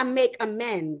 How can I make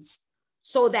amends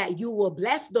so that you will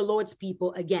bless the Lord's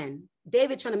people again?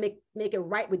 David trying to make it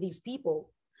right with these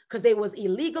people, because they was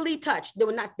illegally touched. They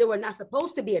were not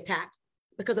supposed to be attacked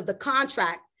because of the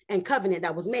contract and covenant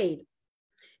that was made.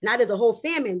 Now there's a whole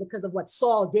famine because of what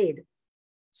Saul did.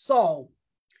 Saul.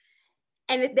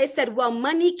 And they said, well,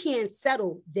 money can't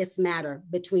settle this matter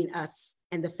between us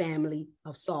and the family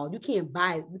of Saul. You can't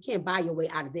buy your way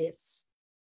out of this.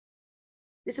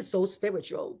 This is so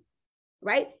spiritual,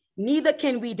 right? Neither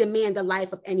can we demand the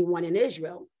life of anyone in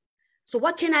Israel. So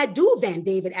what can I do then?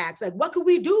 David asked, what could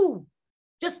we do?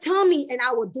 Just tell me and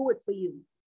I will do it for you.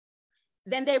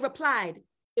 Then they replied,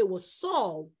 it was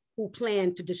Saul who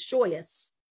planned to destroy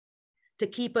us, to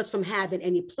keep us from having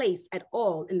any place at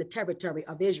all in the territory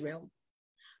of Israel.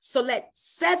 So let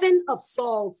 7 of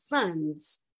Saul's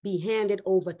sons be handed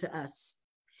over to us,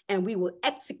 and we will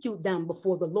execute them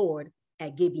before the Lord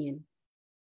at Gibeon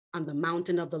on the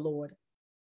mountain of the Lord.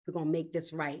 We're going to make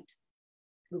this right.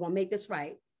 We're going to make this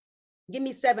right. Give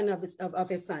me 7 of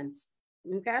his sons.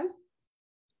 Okay.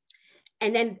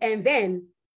 And then,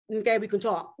 okay, we can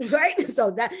talk, right?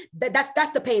 So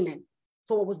that's the payment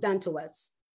for what was done to us.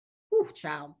 Whew,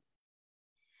 child.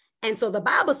 And so the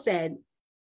Bible said,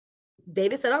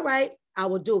 David said, all right, I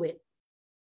will do it.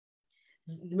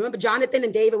 Remember, Jonathan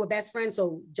and David were best friends.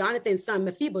 So Jonathan's son,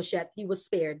 Mephibosheth, he was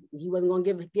spared. He wasn't going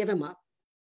to give him up.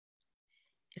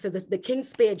 So the king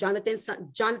spared Jonathan's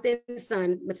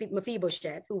son,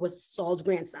 Mephibosheth, who was Saul's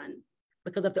grandson,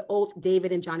 because of the oath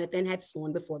David and Jonathan had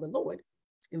sworn before the Lord.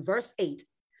 In verse 8,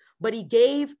 but he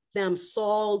gave them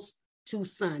Saul's 2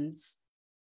 sons,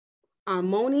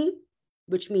 Armoni,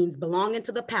 which means belonging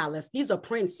to the palace. These are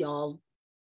prince, y'all.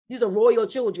 These are royal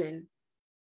children.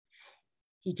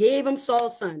 He gave him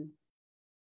Saul's son,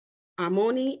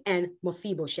 Armoni, and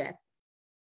Mephibosheth,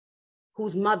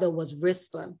 whose mother was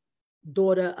Rizpah,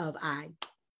 daughter of Ai.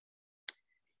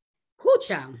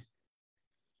 Child.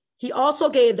 He also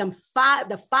gave them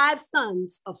the 5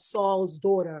 sons of Saul's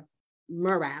daughter,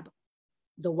 Merab,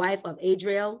 the wife of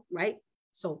Adriel, right?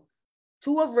 So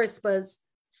 2 of Rizpah's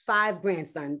 5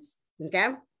 grandsons, okay?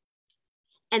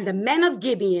 And the men of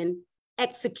Gibeon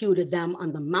executed them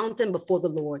on the mountain before the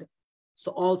Lord.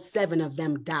 So all 7 of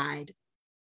them died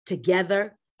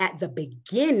together at the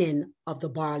beginning of the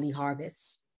barley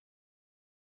harvest.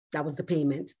 That was the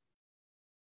payment.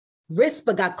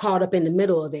 Rizpah got caught up in the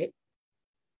middle of it.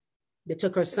 They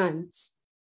took her sons,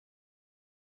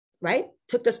 right?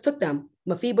 Took them.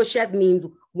 Mephibosheth means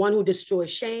one who destroys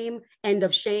shame, end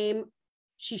of shame.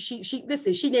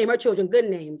 Listen, she named her children good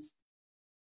names.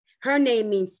 Her name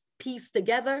means piece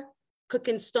together,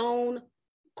 cooking stone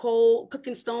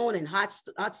and hot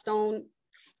stone.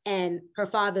 And her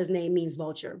father's name means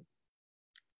vulture.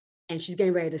 And she's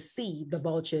getting ready to see the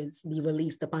vultures be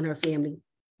released upon her family.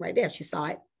 Right there, she saw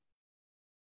it.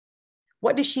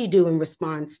 What did she do in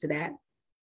response to that?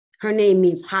 Her name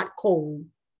means hot coal.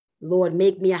 Lord,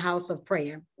 make me a house of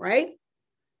prayer, right?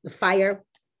 The fire,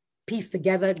 piece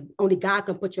together. Only God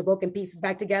can put your broken pieces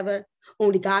back together.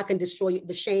 Only God can destroy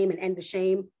the shame and end the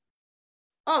shame.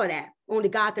 All of that. Only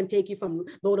God can take you from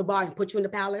Lodabar and put you in the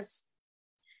palace.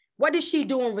 What did she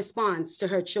do in response to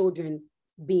her children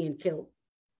being killed?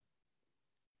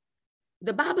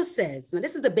 The Bible says, now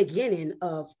this is the beginning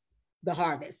of the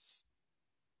harvest.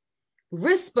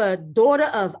 Rizpah, daughter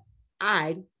of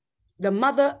Id, the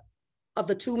mother of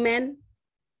the two men,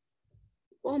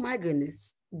 oh my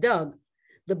goodness, Doug,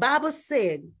 the Bible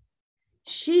said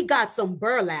she got some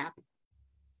burlap.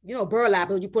 You know, burlap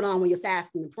is what you put on when you're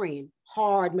fasting and praying,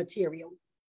 hard material.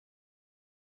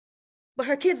 But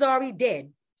her kids are already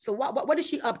dead. So what is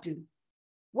she up to?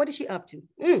 What is she up to?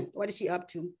 What is she up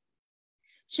to?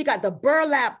 She got the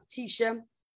burlap, Tisha,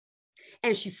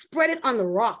 and she spread it on the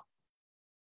rock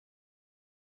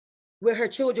where her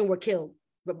children were killed,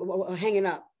 hanging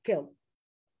up, killed.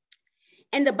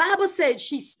 And the Bible said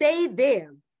she stayed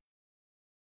there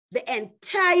the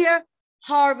entire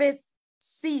harvest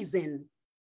season.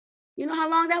 You know how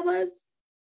long that was?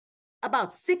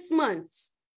 About 6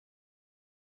 months.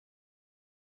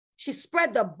 She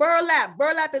spread the burlap.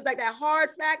 Burlap is like that hard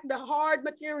fact, the hard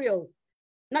material,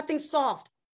 nothing soft.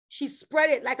 She spread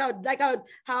it like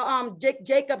how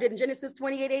Jacob did in Genesis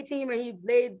 28:18 when he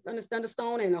laid on the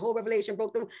stone and the whole revelation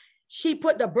broke through. She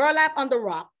put the burlap on the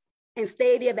rock and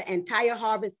stayed there the entire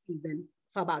harvest season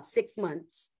for about 6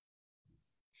 months.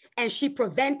 And she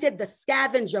prevented the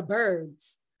scavenger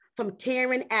birds from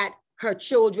tearing at her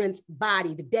children's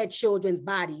body, the dead children's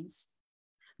bodies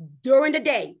during the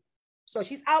day. So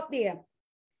she's out there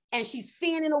and she's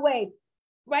fanning away,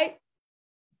 right?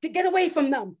 To get away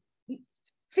from them,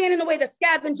 fanning away the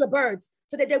scavenger birds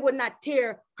so that they would not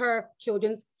tear her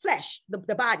children's flesh,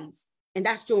 the bodies. And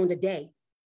that's during the day.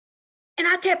 And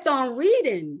I kept on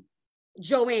reading,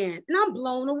 Joanne, and I'm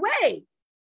blown away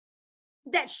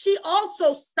that she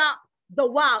also stopped the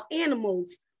wild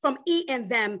animals from eating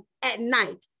them at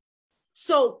night.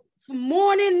 So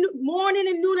morning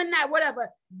and noon and night, whatever,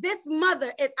 this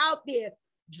mother is out there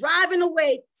driving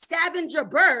away scavenger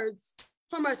birds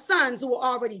from her sons who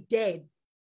are already dead.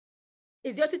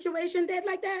 Is your situation dead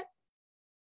like that?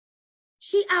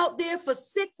 She out there for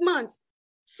 6 months,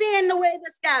 fanning away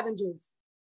the scavengers.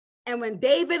 And when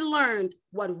David learned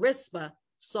what Rizpah,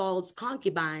 Saul's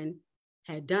concubine,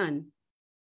 had done,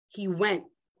 he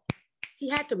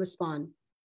had to respond.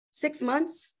 6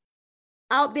 months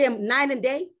out there night and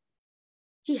day,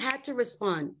 he had to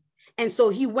respond. And so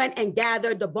he went and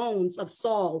gathered the bones of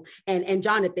Saul and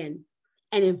Jonathan.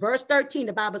 And in verse 13,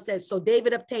 the Bible says, so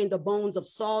David obtained the bones of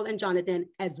Saul and Jonathan,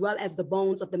 as well as the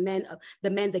bones of the men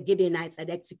the Gibeonites had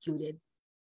executed.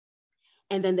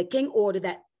 And then the king ordered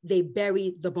that they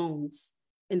bury the bones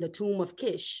in the tomb of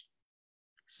Kish,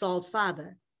 Saul's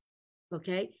father.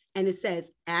 Okay. And it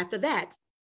says, after that,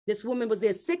 this woman was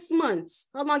there 6 months.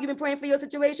 How long you been praying for your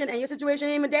situation and your situation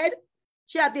ain't even dead?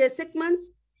 She out there 6 months.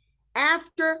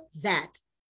 After that,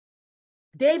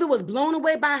 David was blown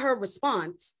away by her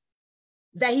response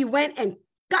that he went and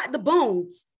got the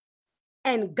bones,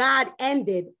 and God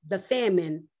ended the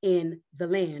famine in the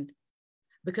land.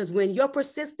 Because when you're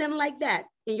persistent like that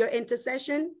in your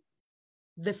intercession,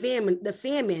 the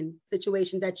famine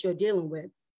situation that you're dealing with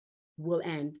will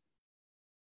end.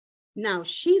 Now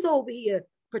she's over here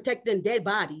protecting dead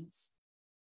bodies.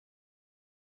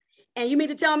 And you mean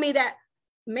to tell me that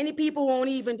many people won't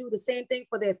even do the same thing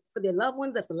for their loved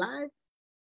ones that's alive?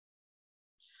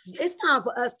 It's time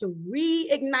for us to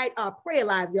reignite our prayer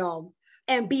lives, y'all,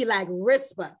 and be like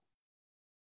Rizpah.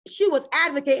 She was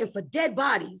advocating for dead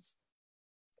bodies.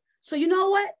 So you know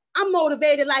what? I'm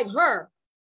motivated like her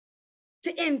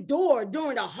to endure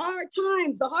during the hard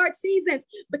times, the hard seasons,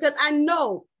 because I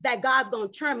know that God's going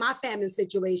to turn my famine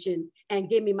situation and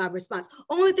give me my response.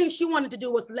 Only thing she wanted to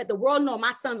do was to let the world know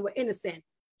my sons were innocent.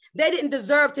 They didn't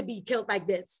deserve to be killed like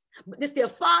this, but it's their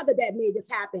father that made this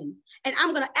happen. And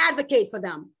I'm going to advocate for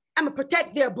them. I'm going to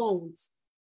protect their bones.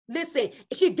 Listen,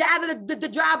 she gathered the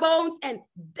dry bones and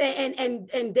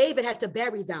David had to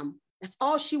bury them. That's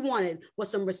all she wanted, was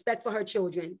some respect for her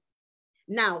children.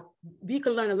 Now, we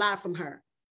can learn a lot from her,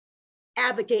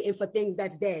 advocating for things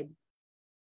that's dead.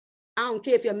 I don't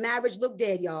care if your marriage look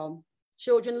dead, y'all.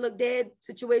 Children look dead,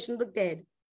 situation look dead.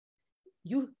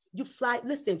 You fly,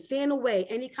 listen, fan away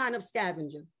any kind of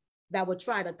scavenger that would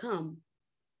try to come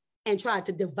and try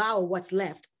to devour what's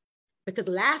left. Because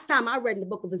last time I read in the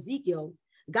book of Ezekiel,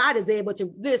 God is able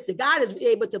to, listen, God is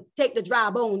able to take the dry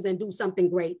bones and do something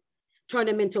great, turn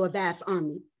them into a vast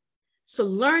army. So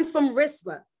learn from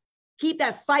Rizpah. Keep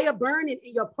that fire burning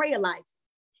in your prayer life.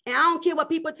 And I don't care what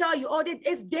people tell you, oh,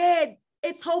 it's dead,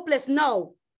 it's hopeless.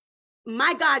 No,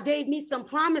 my God gave me some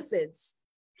promises.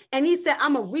 And he said,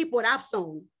 I'm going to reap what I've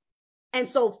sown. And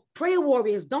so prayer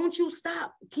warriors, don't you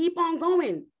stop. Keep on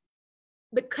going.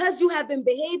 Because you have been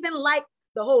behaving like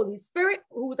the Holy Spirit,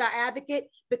 who's our advocate,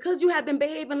 because you have been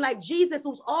behaving like Jesus,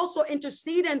 who's also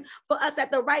interceding for us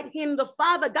at the right hand of the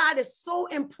Father. God is so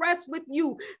impressed with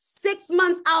you. 6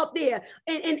 months out there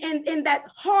in that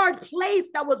hard place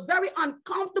that was very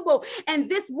uncomfortable. And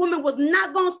this woman was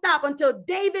not going to stop until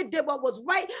David did what was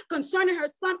right concerning her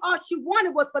son. All she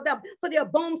wanted was for their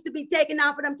bones to be taken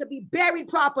out, for them to be buried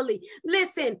properly.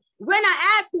 Listen, we're not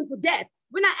asking for death.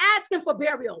 We're not asking for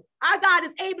burial. Our God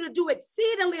is able to do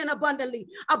exceedingly and abundantly,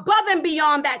 above and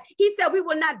beyond that. He said we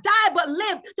will not die, but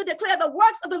live to declare the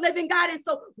works of the living God. And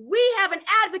so we have an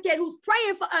advocate who's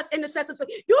praying for us, intercessors.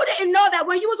 You didn't know that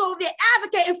when you was over there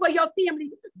advocating for your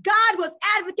family, God was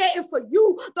advocating for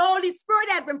you. The Holy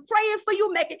Spirit has been praying for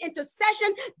you, making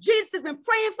intercession. Jesus has been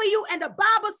praying for you. And the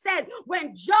Bible said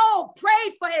when Job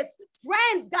prayed for his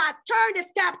friends, God turned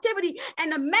his captivity.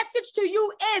 And the message to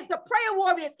you is, the prayer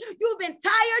warriors, you've been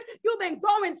tired, you've been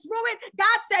going through it.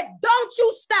 God said, don't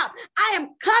you stop. I am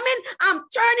coming. I'm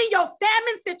turning your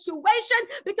famine situation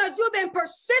because you've been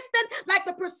persistent like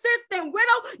the persistent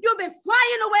widow. You've been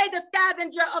flying away the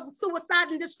scavenger of suicide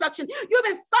and destruction. You've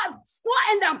been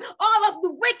squatting them, all of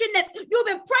the wickedness. You've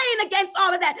been praying against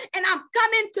all of that. And I'm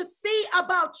coming to see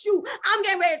about you. I'm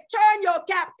getting ready to turn your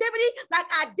captivity like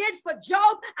I did for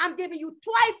Job. I'm giving you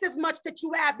twice as much that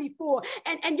you had before.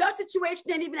 And your situation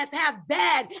didn't even as half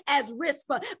bad as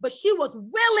Rizpah, but she was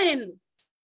willing.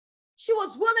 She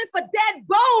was willing for dead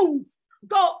bones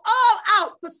go all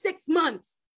out for 6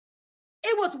 months.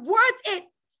 It was worth it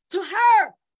to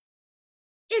her.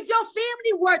 Is your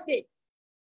family worth it?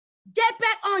 Get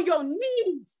back on your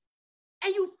knees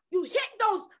and you hit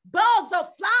those bugs or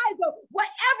flies or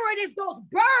whatever it is, those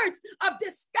birds of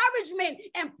discouragement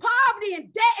and poverty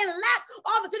and debt and lack,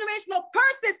 all the generational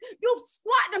curses, you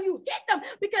squat them, you hit them,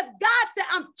 because God said,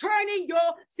 I'm turning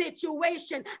your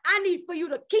situation. I need for you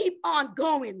to keep on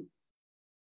going.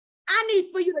 I need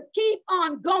for you to keep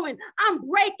on going. I'm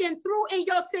breaking through in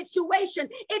your situation.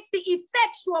 It's the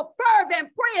effectual,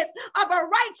 fervent prayers of a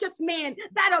righteous man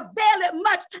that avail it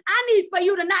much. I need for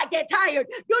you to not get tired.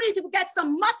 You need to get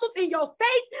some muscles in your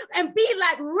faith and be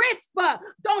like Rizpah.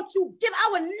 Don't you give. I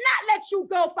will not let you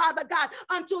go, Father God,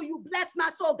 until you bless my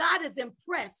soul. God is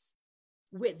impressed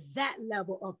with that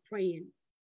level of praying.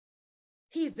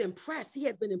 He's impressed. He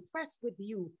has been impressed with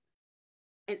you.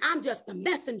 And I'm just a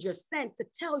messenger sent to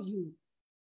tell you,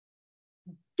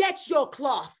 get your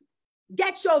cloth,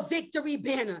 get your victory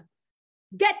banner,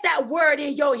 get that word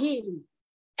in your hand,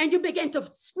 and you begin to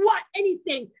squat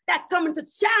anything that's coming to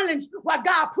challenge what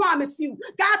God promised you.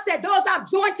 God said, those I've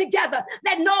joined together,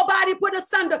 let nobody put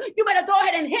asunder. You better go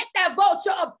ahead and hit that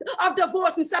vulture of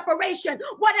divorce and separation,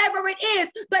 whatever it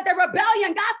is. But the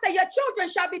rebellion, God said, your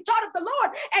children shall be taught of the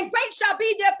Lord, and great shall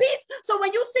be their peace. So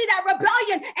when you see that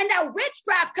rebellion and that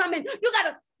witchcraft coming, you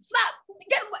got to stop.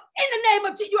 Get in the name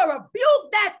of Jesus, you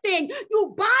rebuke that thing.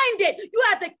 You bind it. You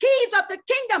have the keys of the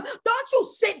kingdom. Don't you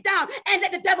sit down and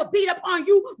let the devil beat up on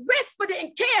you. Rizpah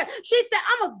didn't care. She said,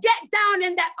 I'm going to get down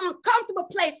in that uncomfortable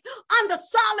place on the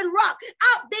solid rock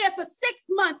out there for 6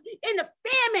 months in the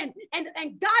famine.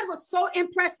 And God was so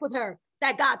impressed with her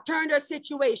that God turned her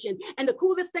situation. And the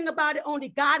coolest thing about it, only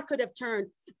God could have turned.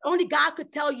 Only God could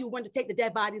tell you when to take the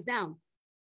dead bodies down.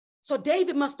 So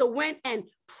David must have went and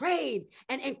prayed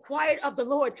and inquired of the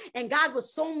Lord. And God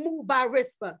was so moved by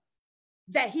Rizpah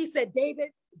that he said, David,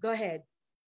 go ahead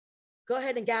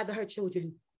and gather her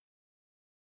children.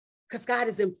 Because God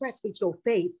is impressed with your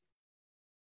faith.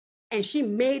 And she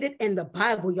made it in the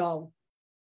Bible, y'all.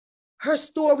 Her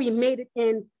story made it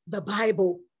in the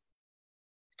Bible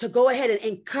to go ahead and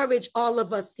encourage all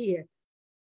of us here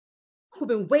who've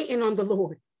been waiting on the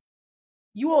Lord.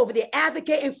 You over there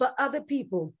advocating for other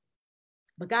people.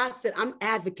 But God said, I'm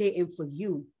advocating for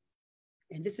you.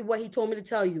 And this is what he told me to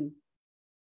tell you.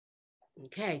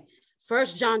 Okay. 1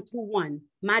 John 2:1.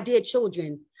 My dear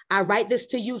children, I write this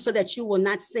to you so that you will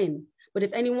not sin. But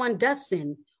if anyone does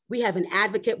sin, we have an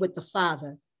advocate with the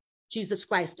Father, Jesus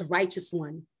Christ, the righteous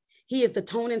one. He is the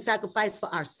atoning sacrifice for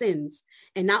our sins,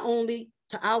 and not only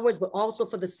to ours, but also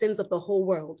for the sins of the whole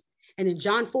world. And in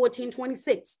John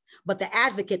 14:26, but the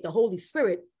advocate, the Holy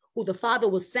Spirit, who the Father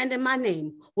will send in my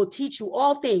name, will teach you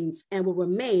all things and will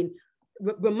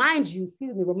remind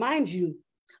you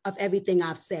of everything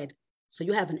I've said. So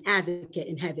you have an advocate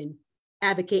in heaven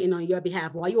advocating on your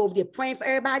behalf. While you're over there praying for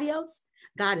everybody else,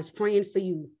 God is praying for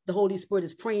you. The Holy Spirit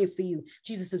is praying for you.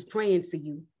 Jesus is praying for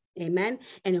you. Amen.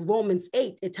 And in Romans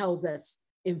 8, it tells us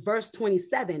in verse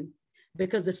 27,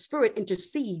 because the Spirit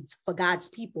intercedes for God's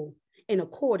people in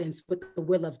accordance with the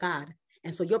will of God.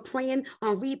 And so you're praying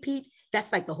on repeat.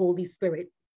 That's like the Holy Spirit.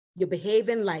 You're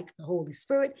behaving like the Holy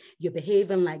Spirit. You're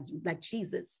behaving like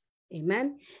Jesus.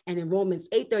 Amen. And in Romans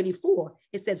 8:34,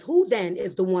 it says, who then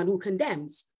is the one who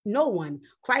condemns? No one.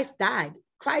 Christ died.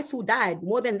 Christ who died,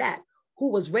 more than that,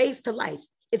 who was raised to life,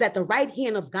 is at the right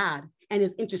hand of God and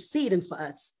is interceding for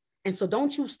us. And so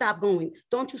don't you stop going.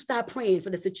 Don't you stop praying for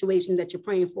the situation that you're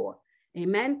praying for.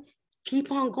 Amen.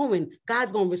 Keep on going.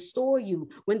 God's going to restore you.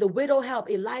 When the widow helped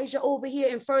Elijah over here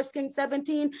in 1 Kings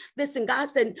 17, listen,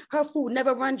 God said her food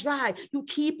never run dry. You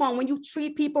keep on. When you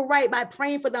treat people right by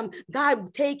praying for them, God will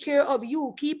take care of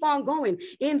you. Keep on going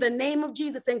in the name of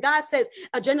Jesus. And God says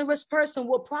a generous person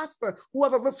will prosper.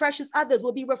 Whoever refreshes others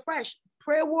will be refreshed.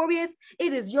 Prayer warriors,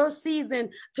 it is your season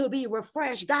to be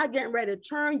refreshed. God getting ready to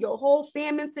turn your whole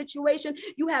famine situation.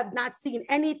 You have not seen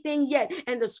anything yet.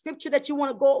 And the scripture that you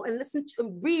want to go and listen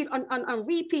to, read on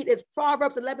repeat is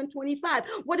Proverbs 11:25.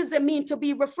 What does it mean to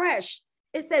be refreshed?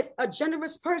 It says a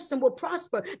generous person will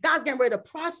prosper. God's getting ready to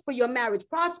prosper your marriage,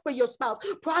 prosper your spouse,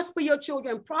 prosper your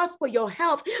children, prosper your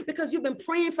health, because you've been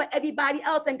praying for everybody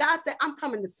else. And God said, I'm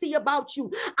coming to see about you.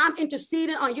 I'm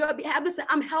interceding on your behalf. Listen,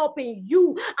 I'm helping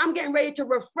you. I'm getting ready to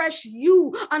refresh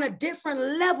you on a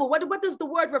different level. What does the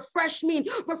word refresh mean?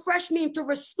 Refresh means to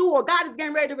restore. God is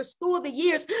getting ready to restore the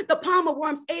years the palmer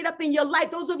worms ate up in your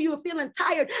life. Those of you who are feeling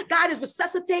tired, God is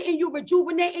resuscitating you,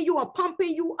 rejuvenating you, and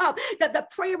pumping you up. That the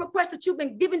prayer request that you've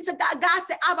been given to God, God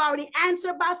said, I've already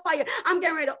answered by fire. I'm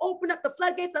getting ready to open up the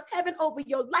floodgates of heaven over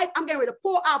your life. I'm getting ready to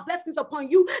pour out blessings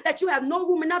upon you that you have no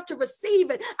room enough to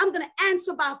receive it. I'm going to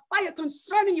answer by fire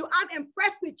concerning you. I'm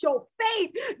impressed with your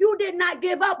faith. You did not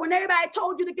give up when everybody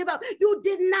told you to give up. You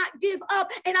did not give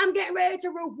up. And I'm getting ready to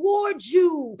reward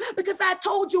you, because I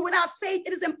told you without faith,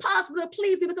 it is impossible to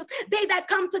please me, because they that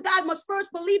come to God must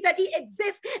first believe that he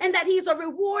exists and that he's a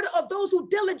rewarder of those who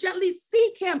diligently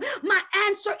seek him. My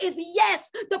answer is yes.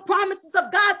 The promises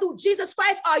of God through Jesus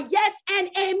Christ are yes and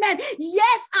amen.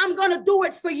 Yes, I'm going to do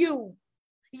it for you.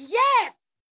 Yes,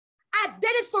 I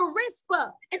did it for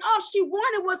Rizpah, and all she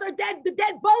wanted was the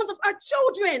dead bones of her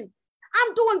children.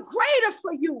 I'm doing greater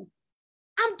for you.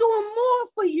 I'm doing more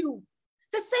for you.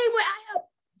 The same way I helped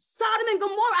Sodom and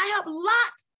Gomorrah, I helped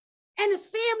Lot and his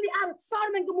family out of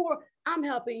Sodom and Gomorrah. I'm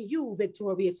helping you,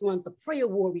 victorious ones, the prayer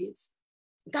warriors.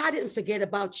 God didn't forget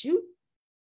about you.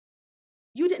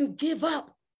 You didn't give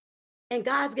up, and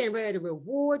God's getting ready to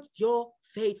reward your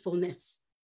faithfulness.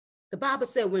 The Bible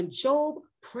said when Job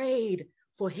prayed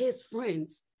for his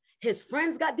friends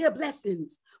got their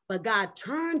blessings, but God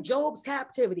turned Job's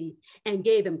captivity and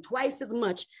gave him twice as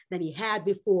much than he had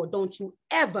before. Don't you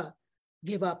ever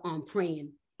give up on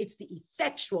praying. It's the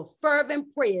effectual,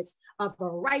 fervent prayers of a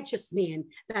righteous man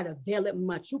that avail it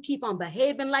much. You keep on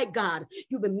behaving like God.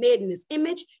 You've been made in his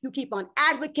image. You keep on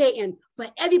advocating for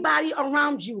everybody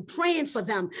around you, praying for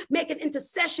them, making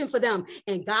intercession for them.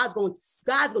 And God's going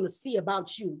to see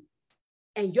about you.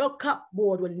 And your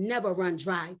cupboard will never run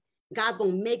dry. God's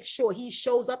going to make sure he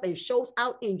shows up and shows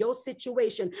out in your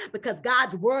situation, because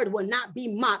God's word will not be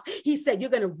mocked. He said, you're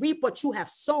going to reap what you have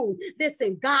sown.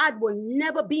 Listen, God will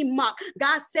never be mocked.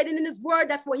 God said it in his word.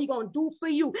 That's what he's going to do for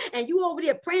you. And you over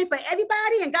there praying for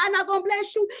everybody and God not going to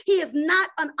bless you. He is not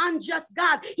an unjust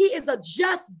God. He is a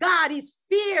just God. He's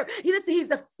fair.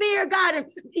 He's a fair God, and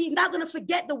he's not going to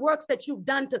forget the works that you've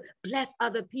done to bless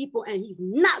other people. And he's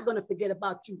not going to forget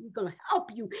about you. He's going to help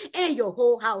you and your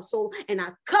whole household. And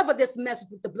I cover this message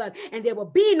with the blood, and there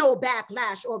will be no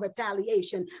backlash or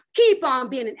retaliation. Keep on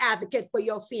being an advocate for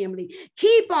your family.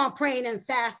 Keep on praying and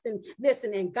fasting.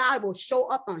 Listen, and God will show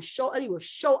up he will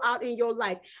show out in your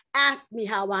life. Ask me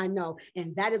how I know.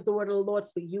 And that is the word of the Lord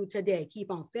for you today.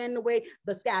 Keep on fanning away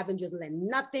the scavengers. Let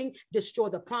nothing destroy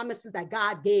the promises that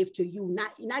God gave to you.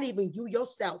 Not even you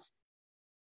yourself.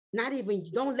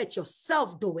 Don't let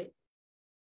yourself do it.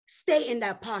 Stay in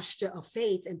that posture of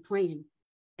faith and praying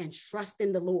and trust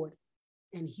in the Lord,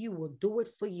 and he will do it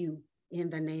for you in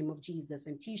the name of Jesus.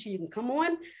 And Tisha, you can come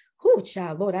on. Oh,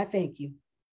 child, Lord, I thank you.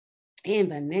 In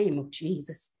the name of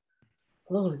Jesus.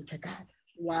 Glory to God.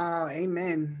 Wow.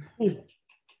 Amen.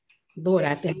 Lord,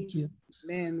 I thank you.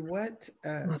 Man, what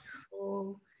a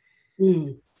full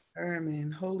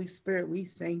sermon. Holy Spirit, we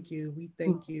thank you. We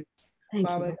thank you.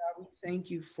 Father God, we thank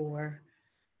you for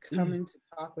coming to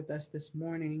talk with us this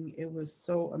morning. It was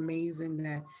so amazing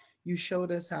that you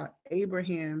showed us how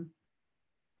Abraham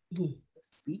was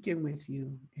speaking with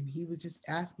you, and he was just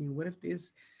asking, what if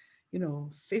there's,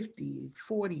 50,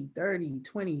 40, 30,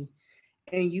 20,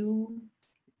 and you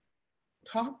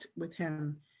talked with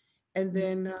him, and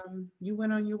then you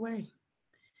went on your way.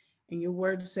 And your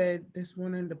word said this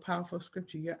morning, the powerful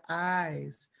scripture, your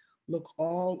eyes look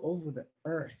all over the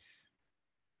earth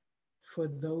for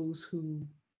those who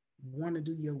want to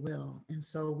do your will. And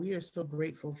so we are so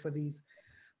grateful for these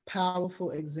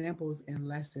powerful examples and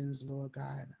lessons, Lord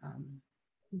God.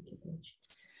 Thank you, Lord.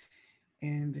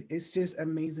 And it's just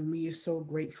amazing. We are so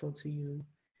grateful to you.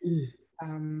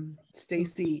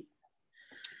 Stacy,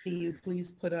 can you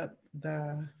please put up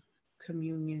the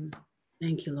communion?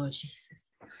 Thank you, Lord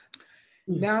Jesus.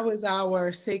 Now is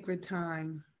our sacred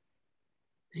time.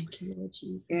 Thank you, Lord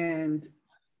Jesus. And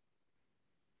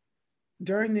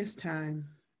during this time,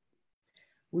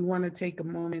 we want to take a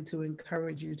moment to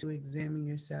encourage you to examine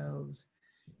yourselves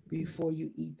before you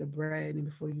eat the bread and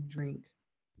before you drink.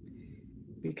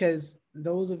 Because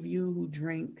those of you who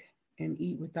drink and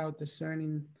eat without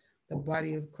discerning the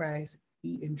body of Christ,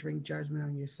 eat and drink judgment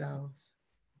on yourselves.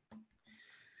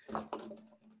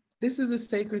 This is a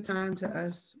sacred time to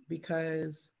us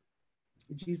because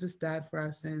Jesus died for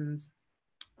our sins.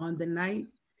 On the night,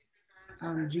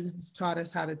 Jesus taught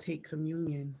us how to take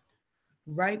communion.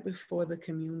 Right before the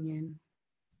communion,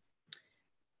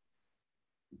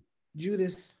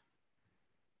 Judas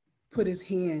put his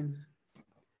hand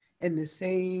in the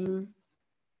same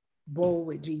bowl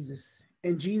with Jesus.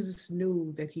 And Jesus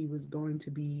knew that he was going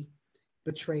to be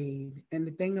betrayed. And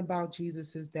the thing about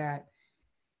Jesus is that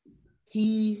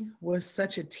he was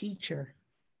such a teacher.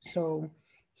 So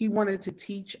he wanted to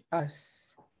teach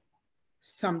us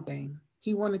something.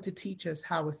 He wanted to teach us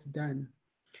how it's done.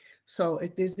 So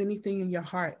if there's anything in your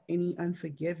heart, any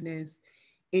unforgiveness,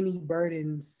 any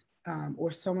burdens,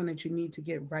 or someone that you need to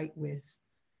get right with,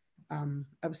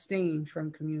 abstain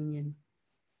from communion.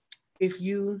 If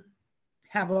you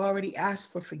have already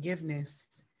asked for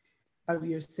forgiveness of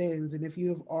your sins, and if you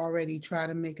have already tried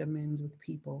to make amends with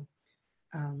people,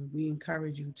 we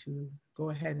encourage you to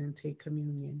go ahead and take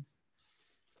communion.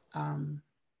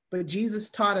 But Jesus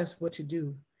taught us what to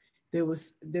do. There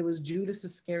was Judas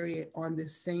Iscariot on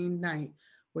this same night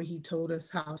where he told us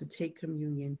how to take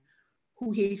communion,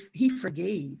 who he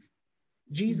forgave.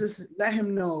 Jesus let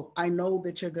him know, I know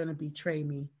that you're going to betray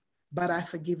me, but I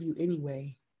forgive you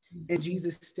anyway. And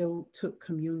Jesus still took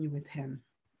communion with him.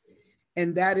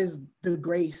 And that is the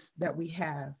grace that we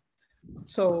have.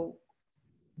 So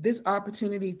this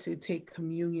opportunity to take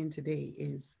communion today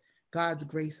is God's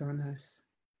grace on us.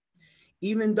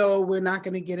 Even though we're not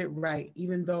going to get it right,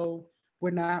 even though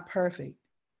we're not perfect,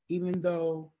 even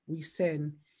though we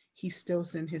sin, he still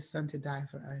sent his son to die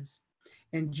for us.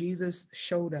 And Jesus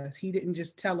showed us, he didn't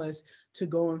just tell us to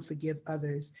go and forgive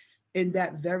others. In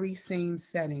that very same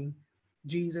setting,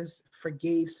 Jesus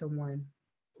forgave someone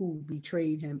who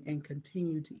betrayed him and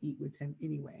continued to eat with him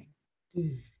anyway.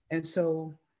 And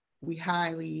so we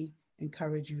highly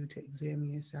encourage you to examine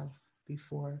yourself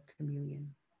before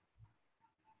communion.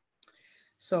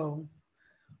 So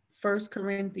 1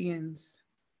 Corinthians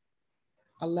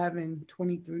 11,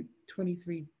 23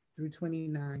 through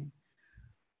 29.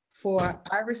 For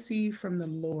I received from the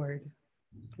Lord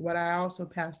what I also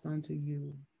passed on to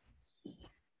you.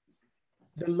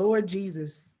 The Lord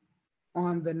Jesus,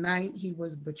 on the night he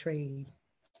was betrayed,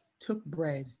 took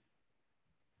bread.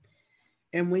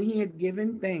 And when he had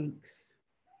given thanks,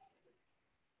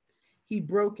 he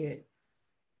broke it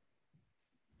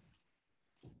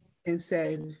and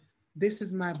said, "This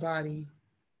is my body,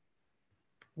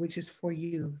 which is for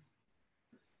you.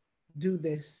 Do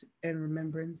this in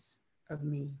remembrance of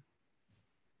me."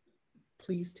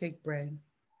 Please take bread.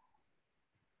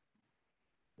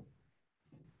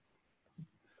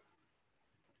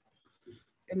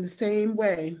 In the same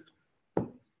way,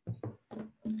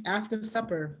 after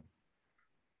supper,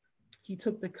 he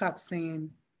took the cup,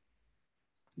 saying,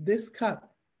 "This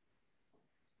cup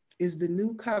is the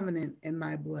new covenant in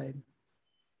my blood.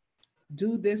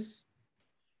 Do this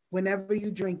whenever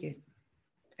you drink it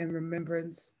in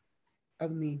remembrance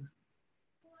of me."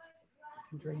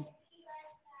 Drink.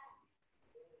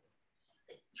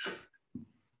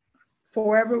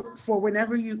 For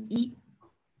whenever you eat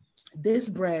this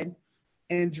bread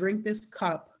and drink this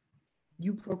cup,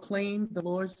 you proclaim the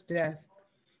Lord's death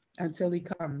until he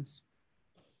comes.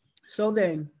 So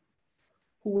then,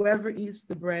 whoever eats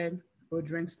the bread or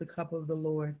drinks the cup of the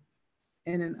Lord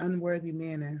in an unworthy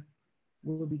manner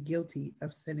will be guilty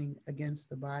of sinning against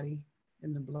the body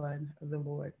and the blood of the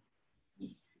Lord.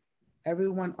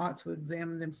 Everyone ought to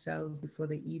examine themselves before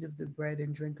they eat of the bread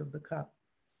and drink of the cup.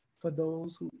 For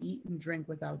those who eat and drink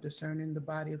without discerning the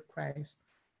body of Christ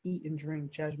eat and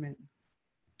drink judgment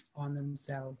on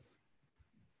themselves.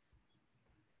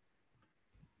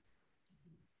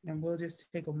 And we'll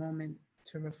just take a moment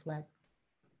to reflect.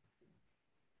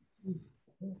 Thank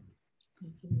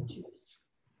you, Jesus.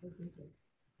 Thank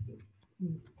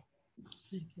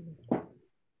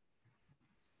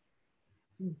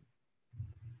you.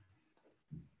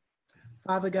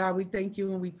 Father God, we thank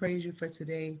you and we praise you for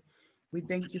today. We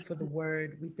thank you for the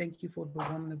word. We thank you for the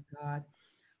woman of God.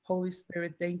 Holy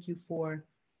Spirit, thank you for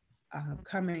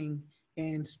coming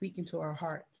and speaking to our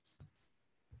hearts.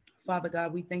 Father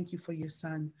God, we thank you for your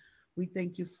son. We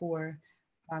thank you for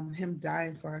him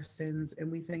dying for our sins,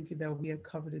 and we thank you that we are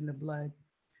covered in the blood.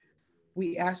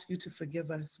 We ask you to forgive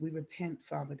us. We repent,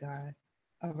 Father God,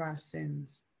 of our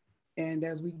sins. And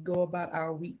as we go about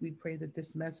our week, we pray that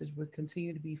this message would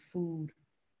continue to be food.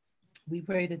 We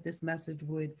pray that this message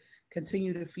would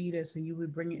continue to feed us and you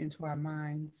would bring it into our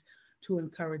minds to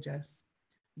encourage us.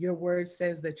 Your word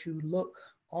says that you look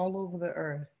all over the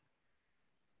earth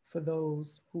for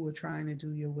those who are trying to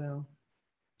do your will,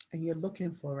 and you're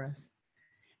looking for us.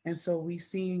 And so we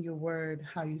see in your word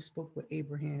how you spoke with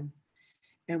Abraham,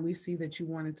 and we see that you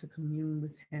wanted to commune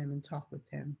with him and talk with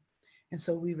him. And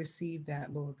so we receive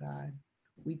that, Lord God.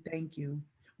 We thank you.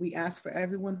 We ask for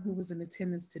everyone who was in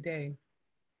attendance today,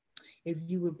 if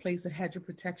you would place a hedge of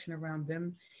protection around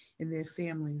them and their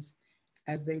families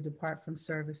as they depart from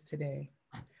service today.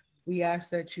 We ask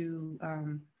that you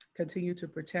continue to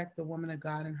protect the woman of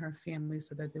God and her family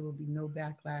so that there will be no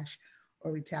backlash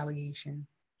or retaliation.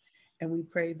 And we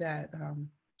pray that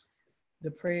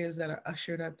the prayers that are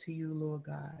ushered up to you, Lord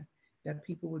God, that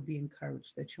people would be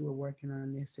encouraged that you are working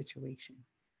on their situation.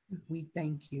 We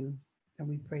thank you and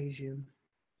we praise you.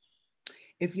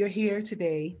 If you're here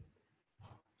today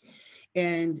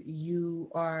and you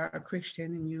are a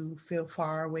Christian and you feel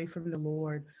far away from the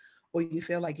Lord, or you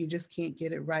feel like you just can't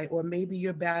get it right, or maybe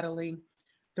you're battling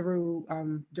through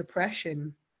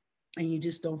depression and you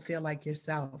just don't feel like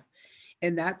yourself,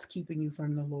 and that's keeping you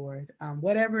from the Lord,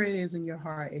 whatever it is in your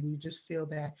heart, and you just feel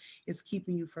that it's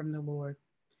keeping you from the Lord,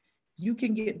 you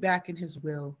can get back in his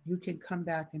will. You can come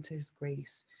back into his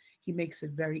grace. He makes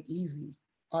it very easy.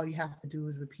 All you have to do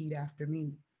is repeat after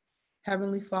me.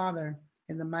 Heavenly Father,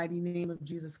 in the mighty name of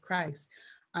Jesus Christ,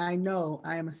 I know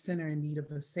I am a sinner in need of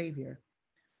a Savior.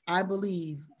 I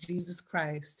believe Jesus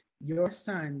Christ, your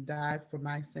Son, died for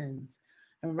my sins.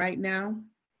 And right now,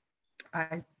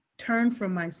 I turn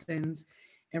from my sins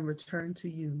and return to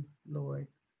you, Lord.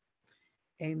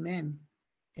 Amen.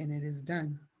 And it is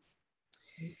done.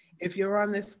 If you're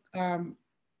on this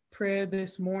prayer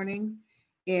this morning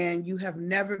and you have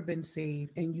never been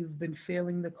saved and you've been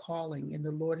feeling the calling and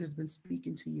the Lord has been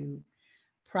speaking to you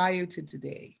prior to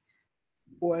today,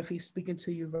 or if he's speaking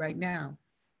to you right now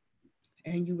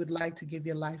and you would like to give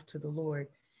your life to the Lord,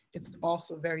 it's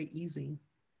also very easy.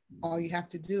 All you have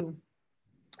to do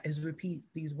is repeat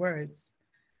these words.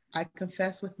 I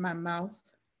confess with my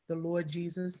mouth the Lord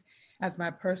Jesus as my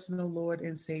personal Lord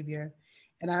and Savior,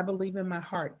 and I believe in my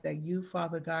heart that you,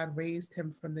 Father God, raised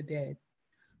him from the dead.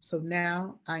 So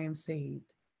now I am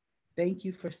saved. Thank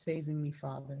you for saving me,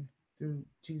 Father, through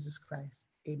Jesus Christ.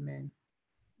 Amen.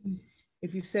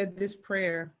 If you said this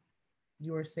prayer,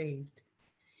 you are saved.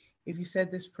 If you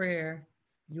said this prayer,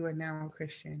 you are now a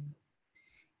Christian.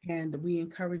 And we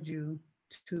encourage you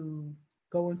to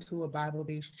go into a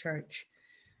Bible-based church.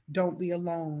 Don't be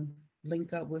alone.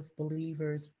 Link up with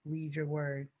believers, read your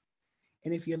word.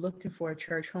 And if you're looking for a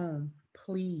church home,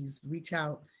 please reach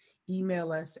out.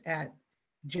 Email us at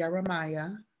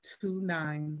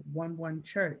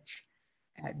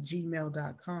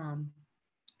jeremiah2911church@gmail.com,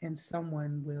 and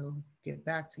someone will get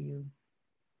back to you.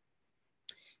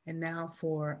 And now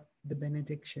for the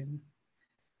benediction.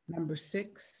 Number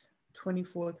 6,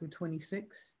 24 through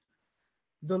 26.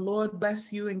 The Lord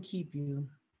bless you and keep you.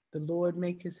 The Lord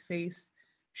make his face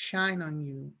shine on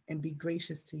you and be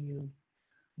gracious to you.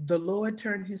 The Lord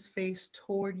turn his face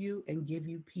toward you and give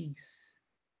you peace.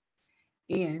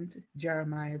 And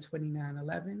Jeremiah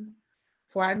 29:11.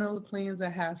 For I know the plans I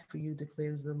have for you,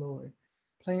 declares the Lord.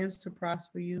 Plans to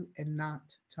prosper you and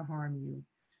not to harm you.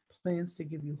 Plans to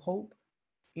give you hope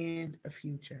and a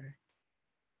future.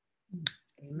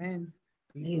 Amen.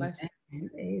 Be blessed.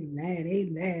 Amen.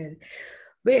 Amen.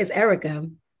 Where's Erica?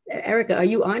 Erica, are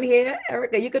you on here?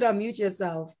 Erica, you could unmute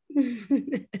yourself.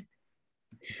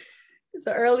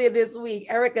 So earlier this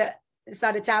week, Erica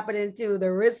started tapping into the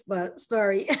RISPA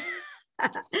story. I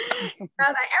was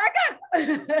like, Erica.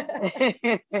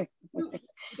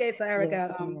 Okay, so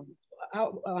Erica,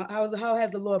 yes, how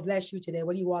has the Lord blessed you today?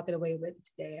 What are you walking away with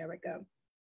today, Erica?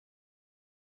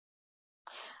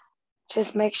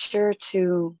 Just make sure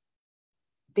to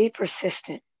be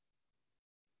persistent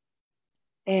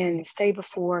and stay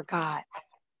before God.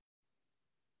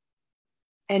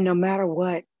 And no matter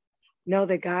what, know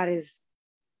that God is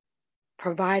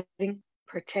providing,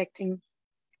 protecting,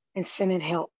 and sending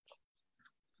help.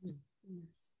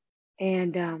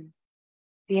 And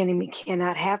the enemy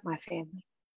cannot have my family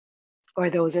or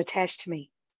those attached to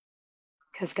me,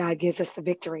 because God gives us the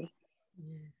victory.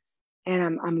 Yes.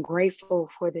 And I'm grateful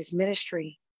for this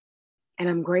ministry. And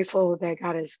I'm grateful that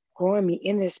God is growing me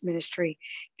in this ministry,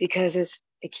 because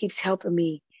it keeps helping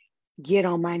me get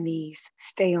on my knees,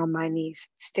 stay on my knees,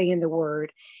 stay in the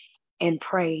word and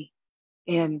pray.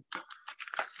 And,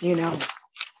 you know,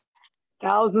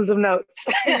 thousands of notes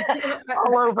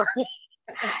all over.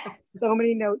 So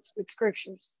many notes with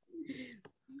scriptures.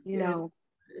 You know,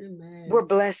 Amen. We're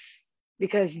blessed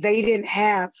because they didn't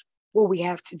have what we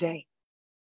have today.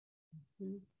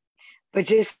 Mm-hmm. But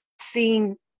just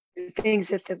seeing the things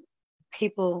that the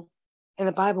people in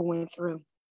the Bible went through,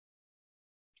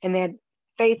 and they had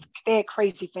faith, they had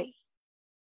crazy faith.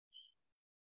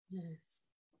 Yes.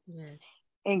 Yes.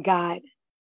 And God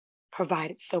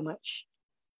provided so much.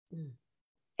 Mm.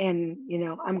 And, you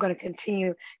know, I'm going to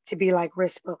continue to be like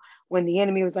Rizpah. When the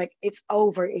enemy was like, it's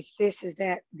over, it's this, is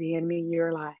that, the enemy, you're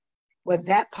a lie. Well,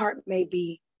 that part may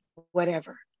be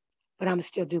whatever, but I'm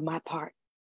still do my part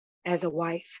as a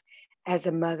wife, as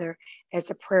a mother,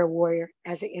 as a prayer warrior,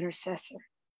 as an intercessor.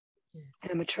 Yes.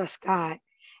 And I'm going to trust God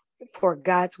for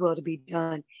God's will to be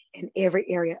done in every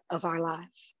area of our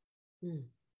lives. You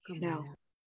know.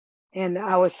 And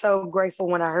I was so grateful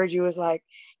when I heard you was like,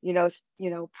 you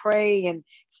know, pray and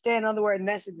stand on the word. And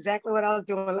that's exactly what I was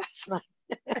doing last night.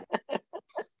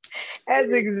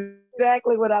 That's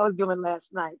exactly what I was doing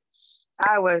last night.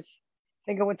 I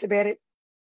think I went to bed at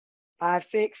 5,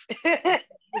 6.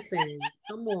 Listen,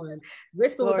 come on.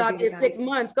 Rizpah was out there 6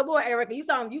 months. Come on, Erica. You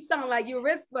sound like you're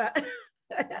Rizpah.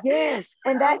 Yes.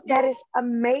 And that is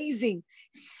amazing.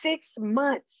 6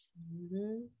 months.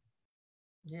 Mm-hmm.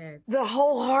 Yes. The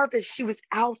whole harvest, she was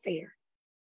out there.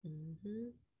 Mm-hmm.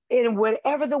 And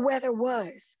whatever the weather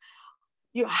was,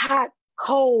 hot,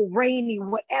 cold, rainy,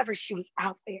 whatever, she was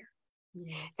out there.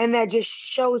 Yes. And that just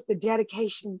shows the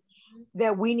dedication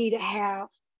that we need to have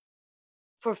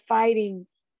for fighting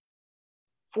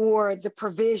for the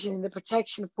provision, the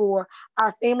protection for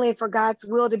our family and for God's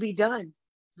will to be done.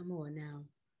 Come on now.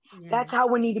 Yeah. That's how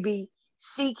we need to be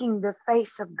seeking the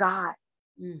face of God.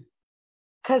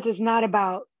 Because it's not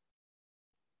about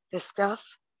the stuff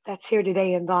that's here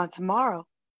today and gone tomorrow,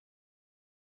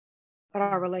 but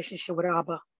our relationship with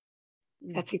Abba,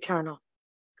 that's eternal.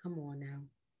 Come on now.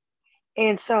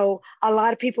 And so a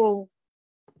lot of people,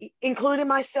 including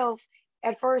myself,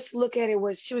 at first look at it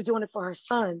was she was doing it for her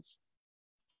sons,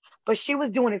 but she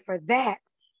was doing it for that.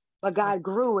 But God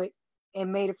grew it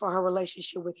and made it for her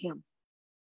relationship with him.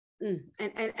 And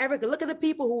Erica, look at the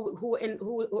people who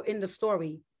are in the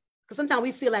story. Because sometimes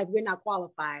we feel like we're not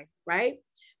qualified, right?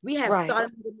 We have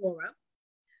Sodom and Gomorrah,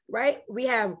 right? We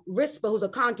have Rizpah, who's a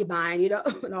concubine, you know,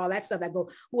 and all that stuff who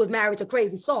was married to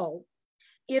crazy Saul.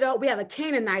 You know, we have a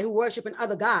Canaanite who worshiping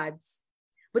other gods.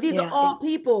 But these are all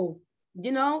people,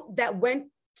 you know, that went,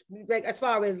 like, as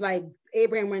far as like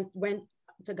Abraham went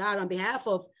to God on behalf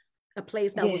of a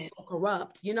place that was so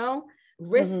corrupt, you know?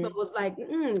 Rizpah was like,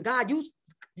 God,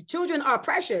 the children are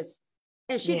precious.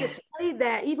 And she displayed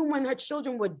that even when her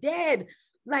children were dead.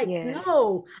 Like,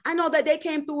 no, I know that they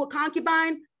came through a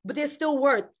concubine, but they're still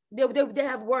worth. They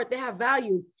have worth. They have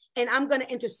value. And I'm going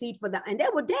to intercede for them. And they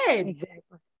were dead.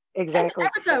 Exactly.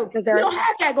 Africa, we don't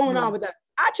have that going on with us.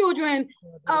 Our children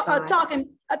are talking.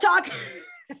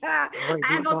 I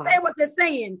ain't going to say what they're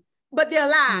saying, but they're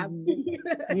alive.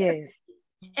 Yes.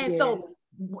 And so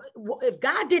if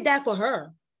God did that for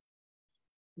her,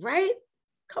 right?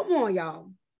 Come on,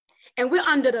 y'all. And we're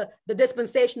under the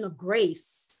dispensation of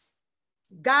grace.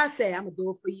 God said, I'm going to do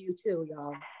it for you too,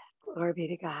 y'all. Glory be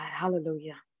to God.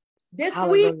 Hallelujah. This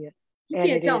week, you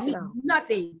can't tell me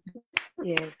nothing.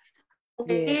 Yes.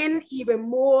 And even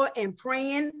more and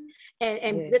praying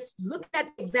and just look at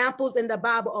examples in the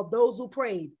Bible of those who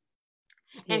prayed.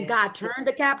 And God turned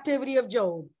the captivity of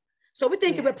Job. So we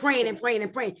think we're praying and praying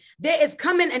and praying. There is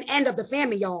coming an end of the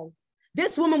famine, y'all.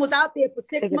 This woman was out there for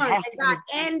 6 months and God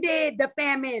ended the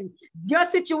famine. Your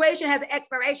situation has an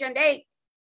expiration date.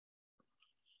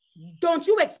 Don't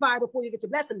you expire before you get your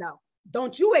blessing, though.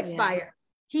 Don't you expire.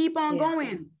 Keep on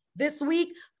going. This week,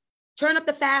 turn up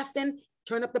the fasting,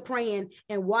 turn up the praying,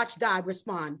 and watch God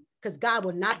respond, because God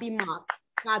will not be mocked.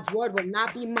 God's word will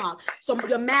not be mocked. So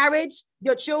your marriage,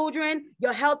 your children,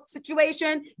 your health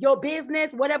situation, your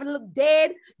business, whatever look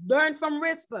dead, learn from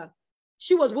Rizpah.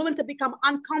 She was willing to become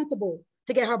uncomfortable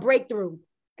to get her breakthrough.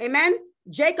 Amen.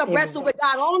 Jacob wrestled with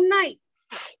God all night.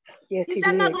 Yes, he said,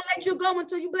 I'm not going to let you go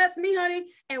until you bless me, honey.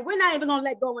 And we're not even going to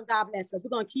let go when God bless us. We're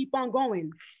going to keep on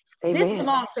going. Amen. This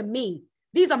belongs to me.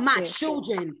 These are my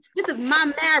children. This is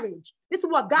my marriage. This is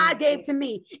what God gave to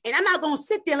me. And I'm not going to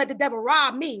sit there and let the devil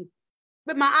rob me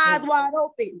with my eyes wide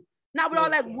open. Not with all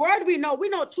that word we know. We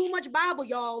know too much Bible,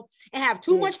 y'all, and have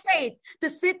too much faith to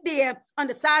sit there on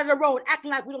the side of the road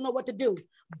acting like we don't know what to do.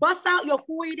 Bust out your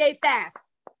 40-day fast.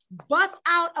 Bust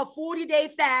out a 40-day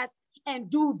fast and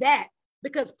do that.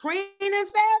 Because praying and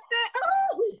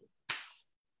fasting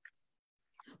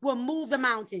will move the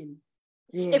mountain.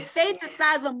 Yes. If faith the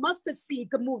size of a mustard seed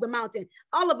could move the mountain,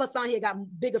 all of us on here got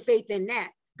bigger faith than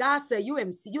that. God said, you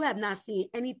have not seen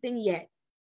anything yet.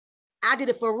 I did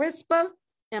it for Rispa, and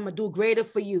I'm going to do greater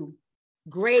for you.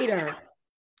 Greater.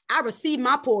 I received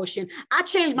my portion. I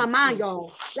changed my mind,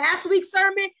 y'all. Last week's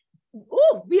sermon,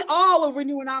 we all were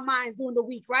renewing our minds during the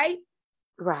week, right?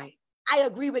 Right. I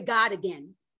agree with God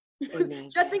again.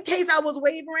 Just in case I was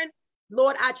wavering,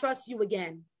 Lord, I trust you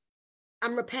again.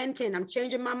 I'm repenting. I'm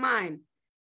changing my mind.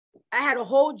 I had a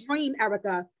whole dream,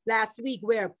 Erica, last week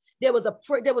where there was a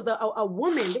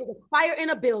woman, there was a fire in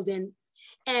a building,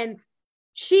 and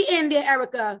she in there,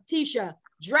 Erica, Tisha,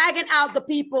 dragging out the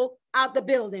people out the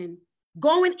building,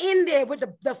 going in there with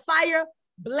the fire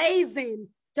blazing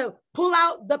to pull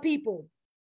out the people.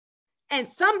 And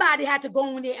somebody had to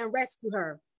go in there and rescue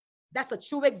her. That's a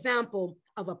true example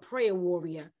of a prayer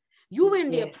warrior. You in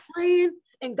there praying,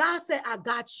 and God said, I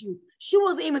got you. She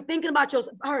wasn't even thinking about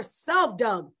herself,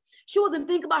 Doug. She wasn't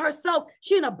thinking about herself.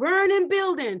 She in a burning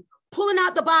building, pulling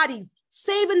out the bodies,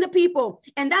 saving the people.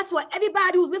 And that's what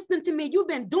everybody who's listening to me, you've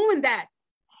been doing that.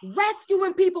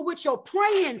 Rescuing people with your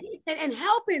praying and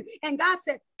helping. And God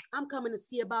said, I'm coming to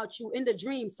see about you. In the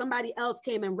dream, somebody else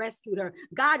came and rescued her.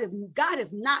 God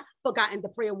has not forgotten the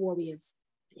prayer warriors.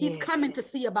 He's coming to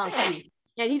see about you.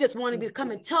 And he just wanted me to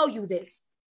come and tell you this.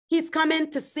 He's coming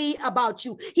to see about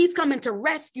you. He's coming to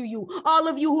rescue you. All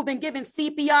of you who've been given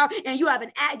CPR and you have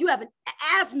an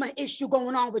asthma issue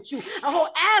going on with you, a whole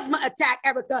asthma attack,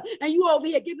 Erica, and you over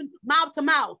here giving mouth to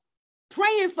mouth,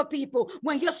 praying for people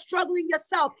when you're struggling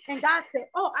yourself. And God said,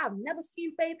 oh, I've never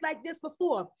seen faith like this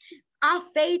before. Our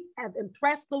faith has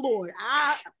impressed the Lord.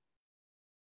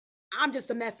 I'm just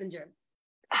a messenger.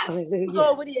 Hallelujah. Who's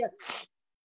over there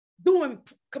doing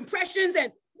compressions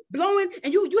and blowing,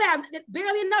 and you have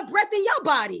barely enough breath in your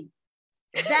body.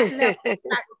 That level of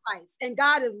sacrifice. And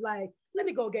God is like, let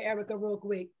me go get Erica real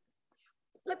quick.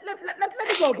 Let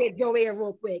me go get Joanne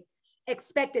real quick.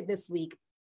 Expect it this week.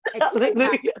 Expect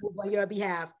God to move on your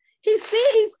behalf. He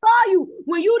saw you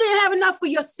when you didn't have enough for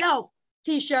yourself,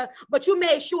 Tisha, but you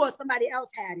made sure somebody else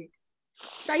had it.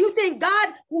 Now you think God,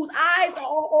 whose eyes are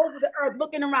all over the earth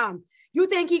looking around, you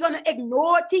think he's going to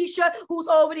ignore Tisha, who's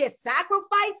over there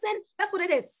sacrificing? That's what it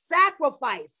is,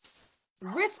 sacrifice.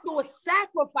 Rispa was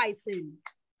sacrificing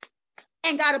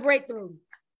and got a breakthrough.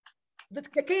 The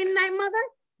Canaanite mother,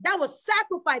 that was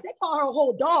sacrifice. They call her a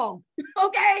whole dog,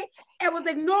 okay? And was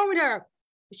ignoring her.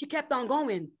 But she kept on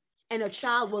going, and her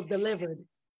child was delivered.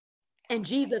 And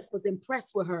Jesus was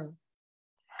impressed with her.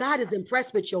 God is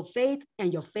impressed with your faith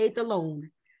and your faith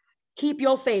alone. Keep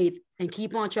your faith and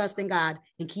keep on trusting God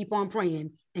and keep on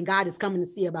praying. And God is coming to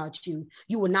see about you.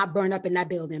 You will not burn up in that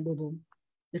building, boo-boo.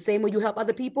 The same way you help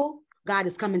other people, God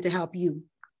is coming to help you.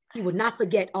 He will not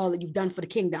forget all that you've done for the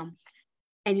kingdom.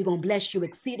 And he's going to bless you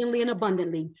exceedingly and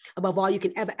abundantly above all you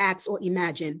can ever ask or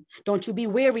imagine. Don't you be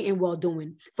weary in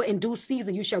well-doing, for in due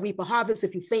season you shall reap a harvest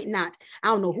if you faint not. I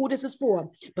don't know who this is for,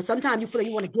 but sometimes you feel like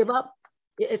you want to give up.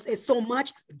 It's so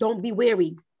much. Don't be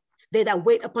weary. They that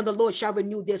wait upon the Lord shall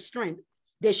renew their strength.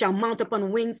 They shall mount up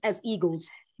on wings as eagles.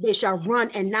 They shall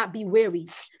run and not be weary.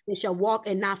 They shall walk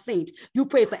and not faint. You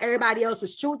pray for everybody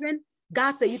else's children.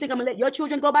 God said, you think I'm going to let your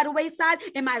children go by the wayside?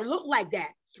 It might look like that.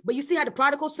 But you see how the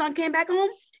prodigal son came back home?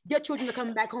 Your children are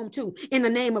coming back home too. In the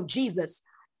name of Jesus,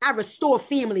 I restore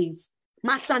families.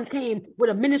 My son came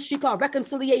with a ministry called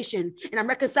reconciliation, and I'm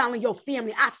reconciling your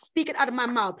family. I speak it out of my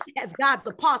mouth as God's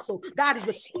apostle. God is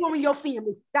restoring your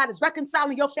family. God is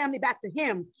reconciling your family back to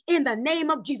him in the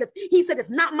name of Jesus. He said, it's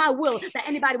not my will that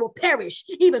anybody will perish.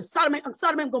 Even Sodom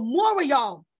and Gomorrah,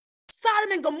 y'all.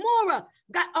 Sodom and Gomorrah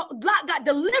got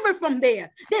delivered from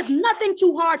there. There's nothing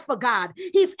too hard for God.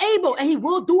 He's able and he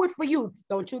will do it for you.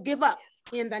 Don't you give up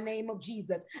in the name of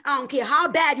Jesus. I don't care how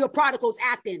bad your prodigal's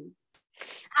acting.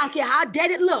 I don't care how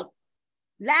dead it looked.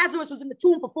 Lazarus was in the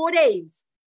tomb for 4 days.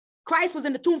 Christ was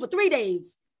in the tomb for 3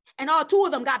 days. And all two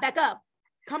of them got back up.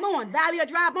 Come on, Valley of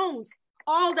Dry Bones.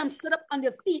 All of them stood up on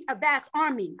their feet, a vast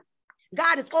army.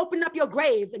 God is opening up your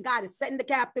grave and God is setting the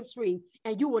captives free,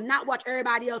 and you will not watch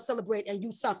everybody else celebrate and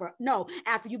you suffer. No,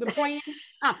 after you've been praying,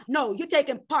 no, you're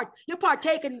taking part. You're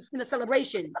partaking in the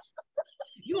celebration.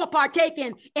 You are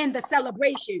partaking in the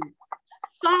celebration.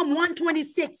 Psalm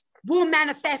 126 will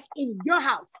manifest in your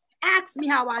house. Ask me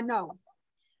how I know.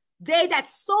 They that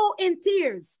sow in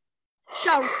tears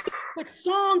shall reap with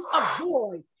songs of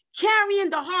joy, carrying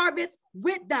the harvest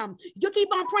with them. You keep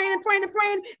on praying and praying and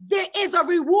praying. There is a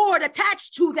reward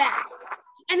attached to that.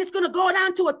 And it's going to go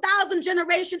down to 1,000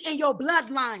 generations in your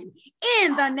bloodline.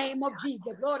 In the name of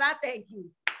Jesus. Lord, I thank you.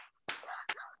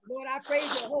 Lord, I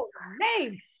praise your holy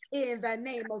name. In the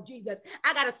name of Jesus.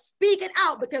 I got to speak it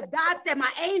out because God said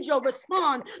my angel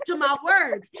respond to my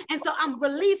words. And so I'm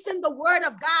releasing the word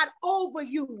of God over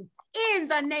you in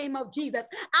the name of Jesus.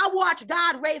 I watched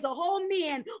God raise a whole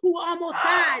man who almost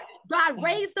died. God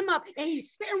raised him up and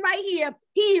he's sitting right here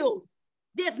healed.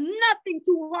 There's nothing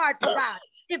too hard for God.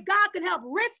 If God can help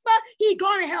Rispa, he's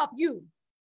going to help you.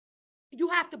 You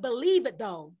have to believe it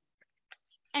though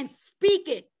and speak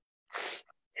it.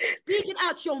 Speak it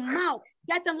out your mouth.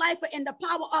 Get the life in the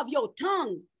power of your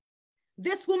tongue.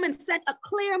 This woman sent a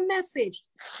clear message.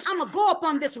 I'm going to go up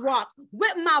on this rock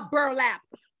with my burlap.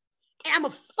 And I'm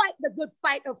going to fight the good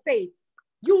fight of faith.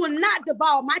 You will not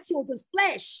devour my children's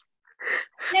flesh.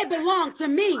 They belong to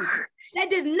me. They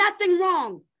did nothing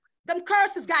wrong. Them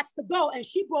curses got to go. And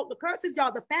she broke the curses,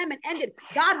 y'all. The famine ended.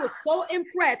 God was so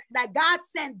impressed that God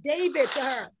sent David to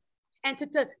her and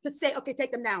to say, okay,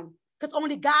 take them down. Because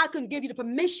only God can give you the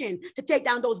permission to take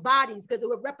down those bodies because it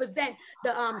would represent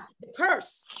the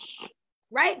curse,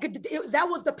 right? That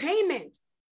was the payment.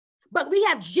 But we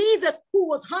have Jesus who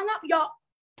was hung up, y'all.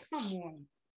 Come on.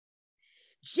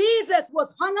 Jesus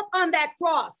was hung up on that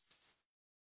cross.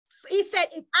 He said,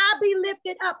 if I be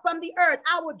lifted up from the earth,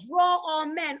 I will draw all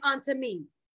men unto me.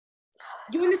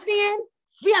 You understand?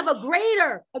 We have a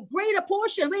greater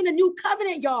portion. We're in a new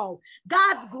covenant, y'all.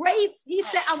 God's grace, he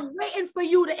said, I'm waiting for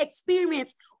you to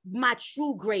experience my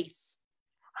true grace.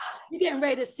 You're getting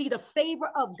ready to see the favor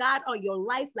of God on your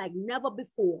life like never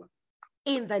before.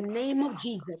 In the name of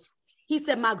Jesus. He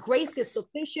said, my grace is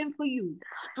sufficient for you.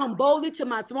 Come boldly to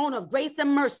my throne of grace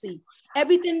and mercy.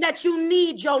 Everything that you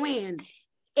need, Joanne,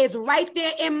 is right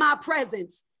there in my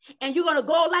presence. And you're going to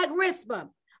go like Rispa,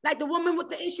 like the woman with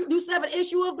the issue, used to have an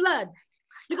issue of blood.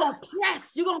 You're going to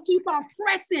press. You're going to keep on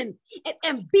pressing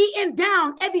and beating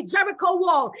down every Jericho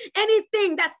wall.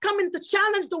 Anything that's coming to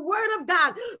challenge the word of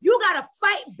God, you got to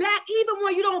fight back even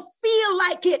when you don't feel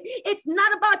like it. It's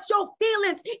not about your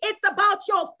feelings. It's about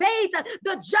your faith.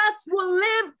 The just will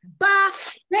live by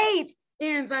faith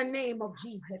in the name of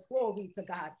Jesus. Glory to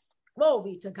God.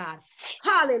 Glory to God.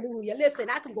 Hallelujah. Listen,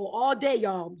 I can go all day,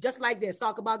 y'all, just like this,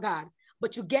 talk about God.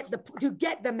 But you get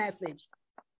the message.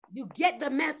 You get the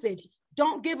message.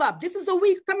 Don't give up. This is a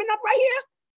week coming up right here.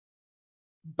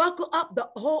 Buckle up the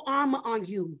whole armor on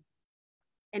you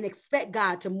and expect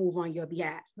God to move on your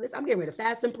behalf. Listen, I'm getting ready to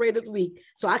fast and pray this week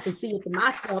so I can see it for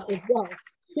myself as well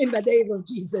in the name of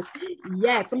Jesus.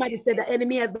 Yes, somebody said the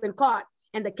enemy has been caught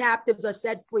and the captives are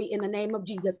set free in the name of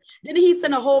Jesus. Then he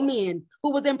sent a whole man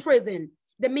who was in prison.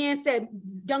 The man said,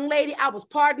 young lady, I was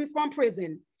pardoned from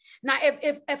prison. Now,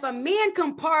 if a man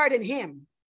can pardon him,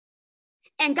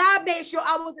 and God made sure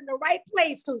I was in the right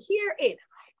place to hear it.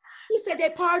 He said,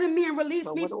 they pardoned me and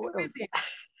released me from prison.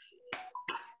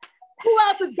 Who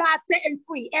else is God setting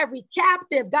free? Every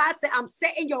captive. God said, I'm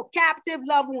setting your captive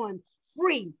loved one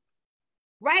free.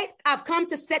 Right? I've come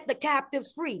to set the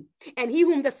captives free. And he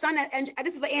whom the Son,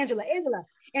 this is for Angela.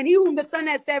 And he whom the Son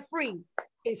has set free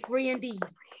is free indeed.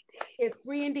 Is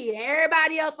free indeed. And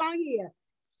everybody else on here,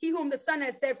 he whom the Son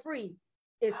has set free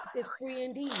is free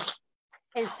indeed.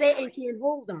 And Satan can't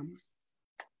hold them.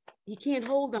 He can't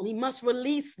hold them. He must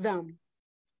release them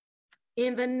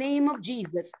in the name of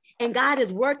Jesus. And God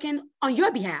is working on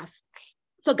your behalf.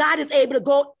 So God is able to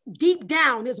go deep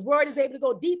down. His word is able to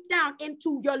go deep down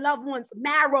into your loved one's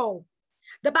marrow.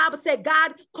 The Bible said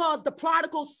God caused the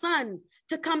prodigal son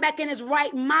to come back in his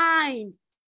right mind.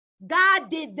 God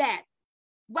did that.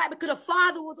 Right, because the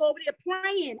father was over there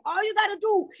praying. All you got to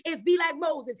do is be like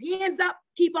Moses, hands up,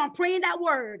 keep on praying that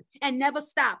word and never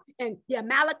stop. And the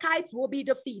Amalekites will be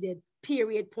defeated,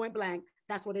 period, point blank.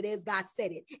 That's what it is. God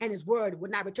said it. And his word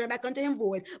would not return back unto him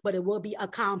void, but it will be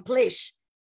accomplished.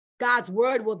 God's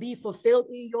word will be fulfilled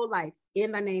in your life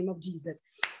in the name of Jesus.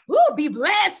 We'll be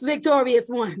blessed, victorious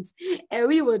ones. And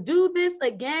we will do this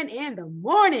again in the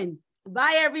morning.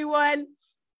 Bye, everyone.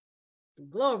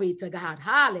 Glory to God.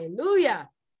 Hallelujah.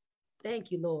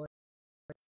 Thank you, Lord.